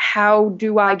 How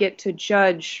do I get to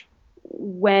judge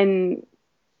when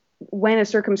a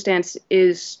circumstance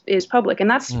is public? And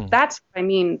that's what I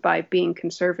mean by being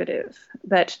conservative,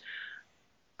 that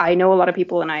I know a lot of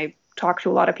people and I talk to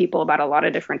a lot of people about a lot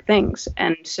of different things.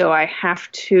 And so I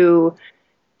have to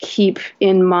keep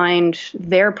in mind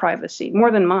their privacy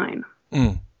more than mine.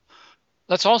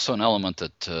 That's also an element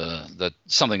that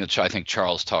something that I think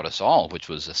Charles taught us all, which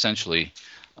was essentially,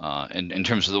 in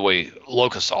terms of the way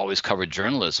Locus always covered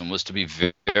journalism, was to be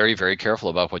very, very careful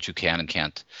about what you can and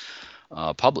can't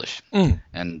publish.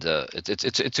 And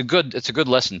it's a good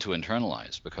lesson to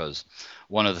internalize, because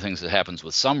one of the things that happens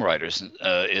with some writers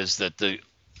is that the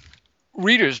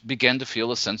readers begin to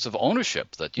feel a sense of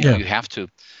ownership, that you have to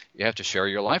share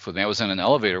your life with me. I was in an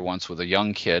elevator once with a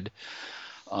young kid.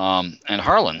 And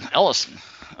Harlan Ellison,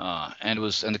 and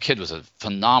the kid was a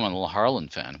phenomenal Harlan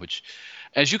fan, which,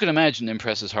 as you can imagine,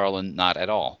 impresses Harlan not at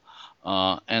all.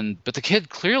 But the kid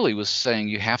clearly was saying,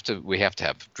 we have to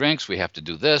have drinks, we have to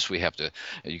do this, you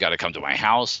got to come to my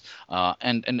house,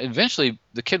 and eventually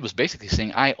the kid was basically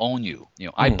saying, I own you.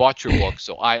 I bought your book,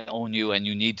 so I own you, and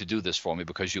you need to do this for me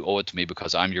because you owe it to me,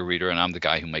 because I'm your reader and I'm the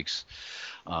guy who makes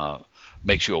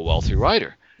you a wealthy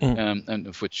writer. And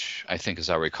of which I think, as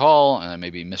I recall, and I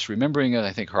may be misremembering it,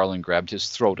 I think Harlan grabbed his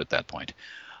throat at that point.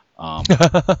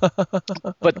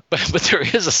 But there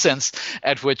is a sense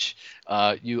at which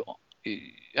you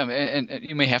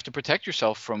may have to protect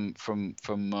yourself from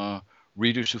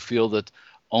readers who feel that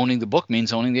owning the book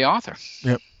means owning the author.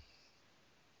 Yep.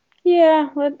 Yeah,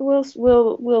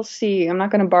 we'll see. I'm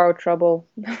not going to borrow trouble.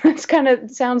 It's kind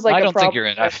of sounds like I a don't problem. think you're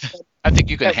in. I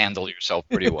think you can handle yourself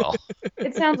pretty well.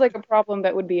 It sounds like a problem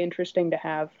that would be interesting to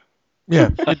have. Yeah,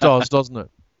 it does, doesn't it?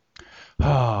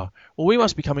 Well, we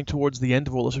must be coming towards the end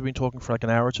of all this. We've been talking for like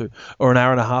an hour or two, or an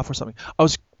hour and a half or something. I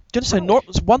was going to say,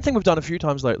 one thing we've done a few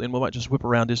times lately, and we might just whip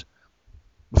around, is,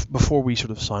 before we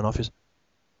sort of sign off, is,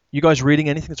 you guys reading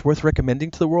anything that's worth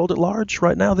recommending to the world at large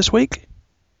right now this week?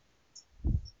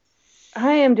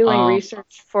 I am doing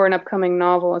research for an upcoming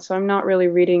novel, so I'm not really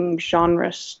reading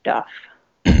genre stuff.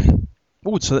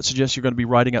 Oh, so that suggests you're going to be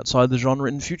writing outside the genre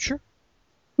in the future?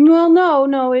 Well,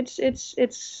 no. It's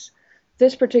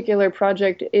this particular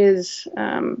project is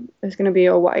going to be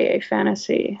a YA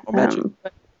fantasy. But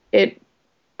it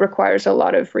requires a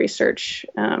lot of research,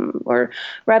 or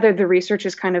rather, the research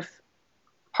is kind of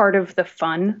part of the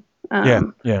fun.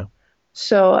 Yeah.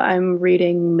 So I'm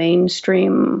reading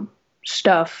mainstream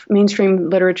stuff, mainstream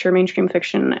literature, mainstream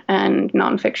fiction, and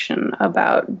nonfiction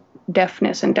about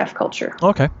deafness and deaf culture.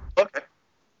 Okay.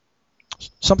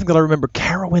 Something that I remember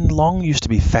Carolyn Long used to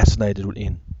be fascinated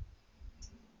in,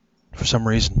 for some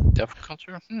reason. Deaf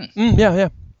culture? Yeah.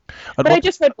 But I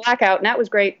just read Blackout, and that was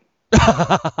great.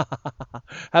 How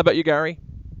about you, Gary?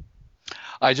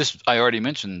 I already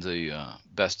mentioned the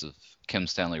best of Kim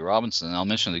Stanley Robinson, and I'll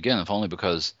mention it again, if only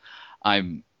because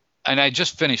I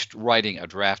just finished writing a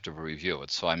draft of a review,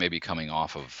 so I may be coming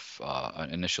off of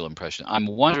an initial impression. I'm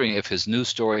wondering if his new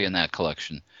story in that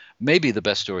collection may be the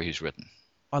best story he's written.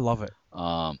 I love it.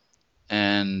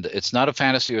 And it's not a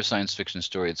fantasy or science fiction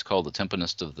story. It's called The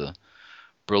Timpanist of the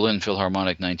Berlin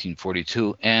Philharmonic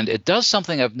 1942, and it does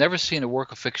something I've never seen a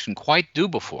work of fiction quite do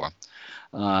before.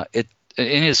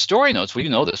 In his story notes, well, you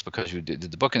know this because you did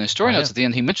the book. In his story notes, at the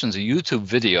end, he mentions a YouTube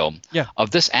video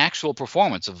of this actual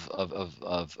performance of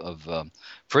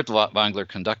Furtwängler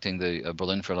conducting the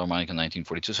Berlin Philharmonic in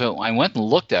 1942. So I went and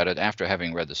looked at it after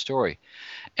having read the story,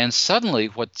 and suddenly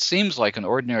what seems like an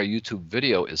ordinary YouTube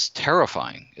video is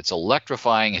terrifying. It's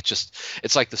electrifying.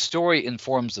 It's like the story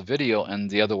informs the video and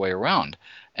the other way around.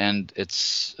 And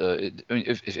it's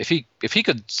if he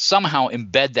could somehow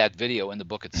embed that video in the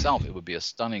book itself, it would be a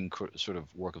stunning sort of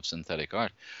work of synthetic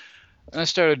art.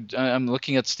 And I'm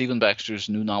looking at Stephen Baxter's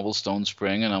new novel Stone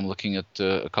Spring, and I'm looking at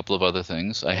a couple of other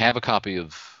things. I have a copy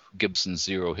of Gibson's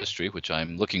Zero History, which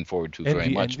I'm looking forward to very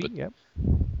much. But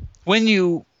when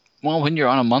you're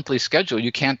on a monthly schedule,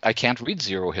 I can't read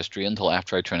Zero History until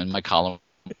after I turn in my column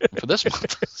for this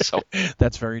month. So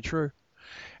that's very true.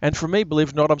 And for me, believe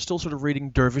it or not, I'm still sort of reading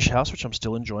Dervish House, which I'm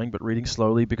still enjoying, but reading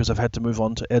slowly because I've had to move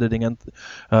on to editing and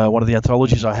one of the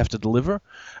anthologies I have to deliver.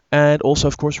 And also,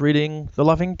 of course, reading The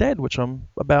Loving Dead, which I'm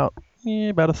about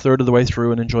a third of the way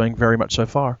through and enjoying very much so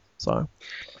far. So,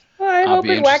 well, I hope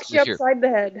it whacks you upside the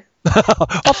head.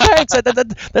 Oh, thanks.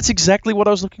 That's exactly what I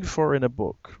was looking for in a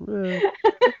book.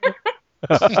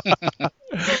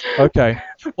 Okay.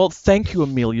 Well, thank you,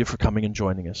 Amelia, for coming and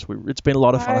joining us. It's been a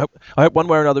lot of fun. I hope one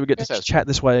way or another we get to chat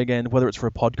this way again, whether it's for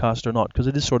a podcast or not, because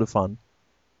it is sort of fun.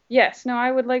 Yes. No,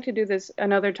 I would like to do this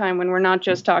another time when we're not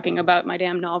just talking about my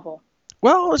damn novel.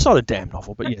 Well, it's not a damn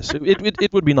novel, but yes,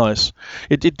 it would be nice.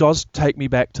 It does take me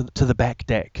back to the back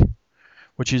deck,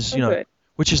 which is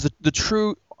which is the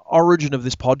true origin of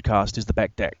this podcast is the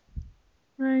back deck.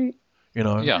 Right.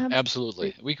 Yeah,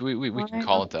 absolutely. We can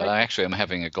call it that. I actually am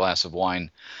having a glass of wine.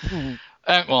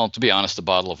 Well, to be honest, a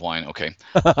bottle of wine. Okay,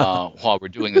 while we're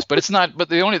doing this, but it's not. But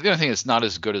the only thing is not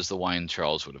as good as the wine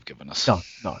Charles would have given us.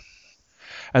 No.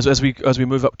 As we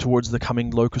move up towards the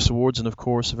coming Locus Awards, and of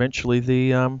course, eventually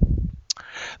the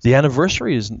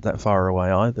anniversary isn't that far away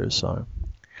either. So,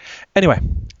 anyway,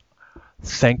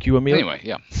 thank you, Amelia. Anyway,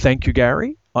 yeah. Thank you,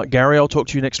 Gary. Gary, I'll talk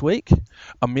to you next week.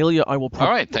 Amelia, I will probably...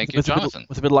 All right, thank you, Jonathan.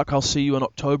 With a bit of luck, I'll see you in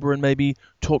October and maybe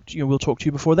we'll talk to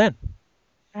you before then.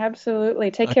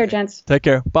 Absolutely. Take care, gents. Take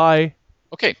care. Bye.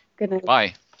 Okay. Good night.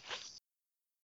 Bye.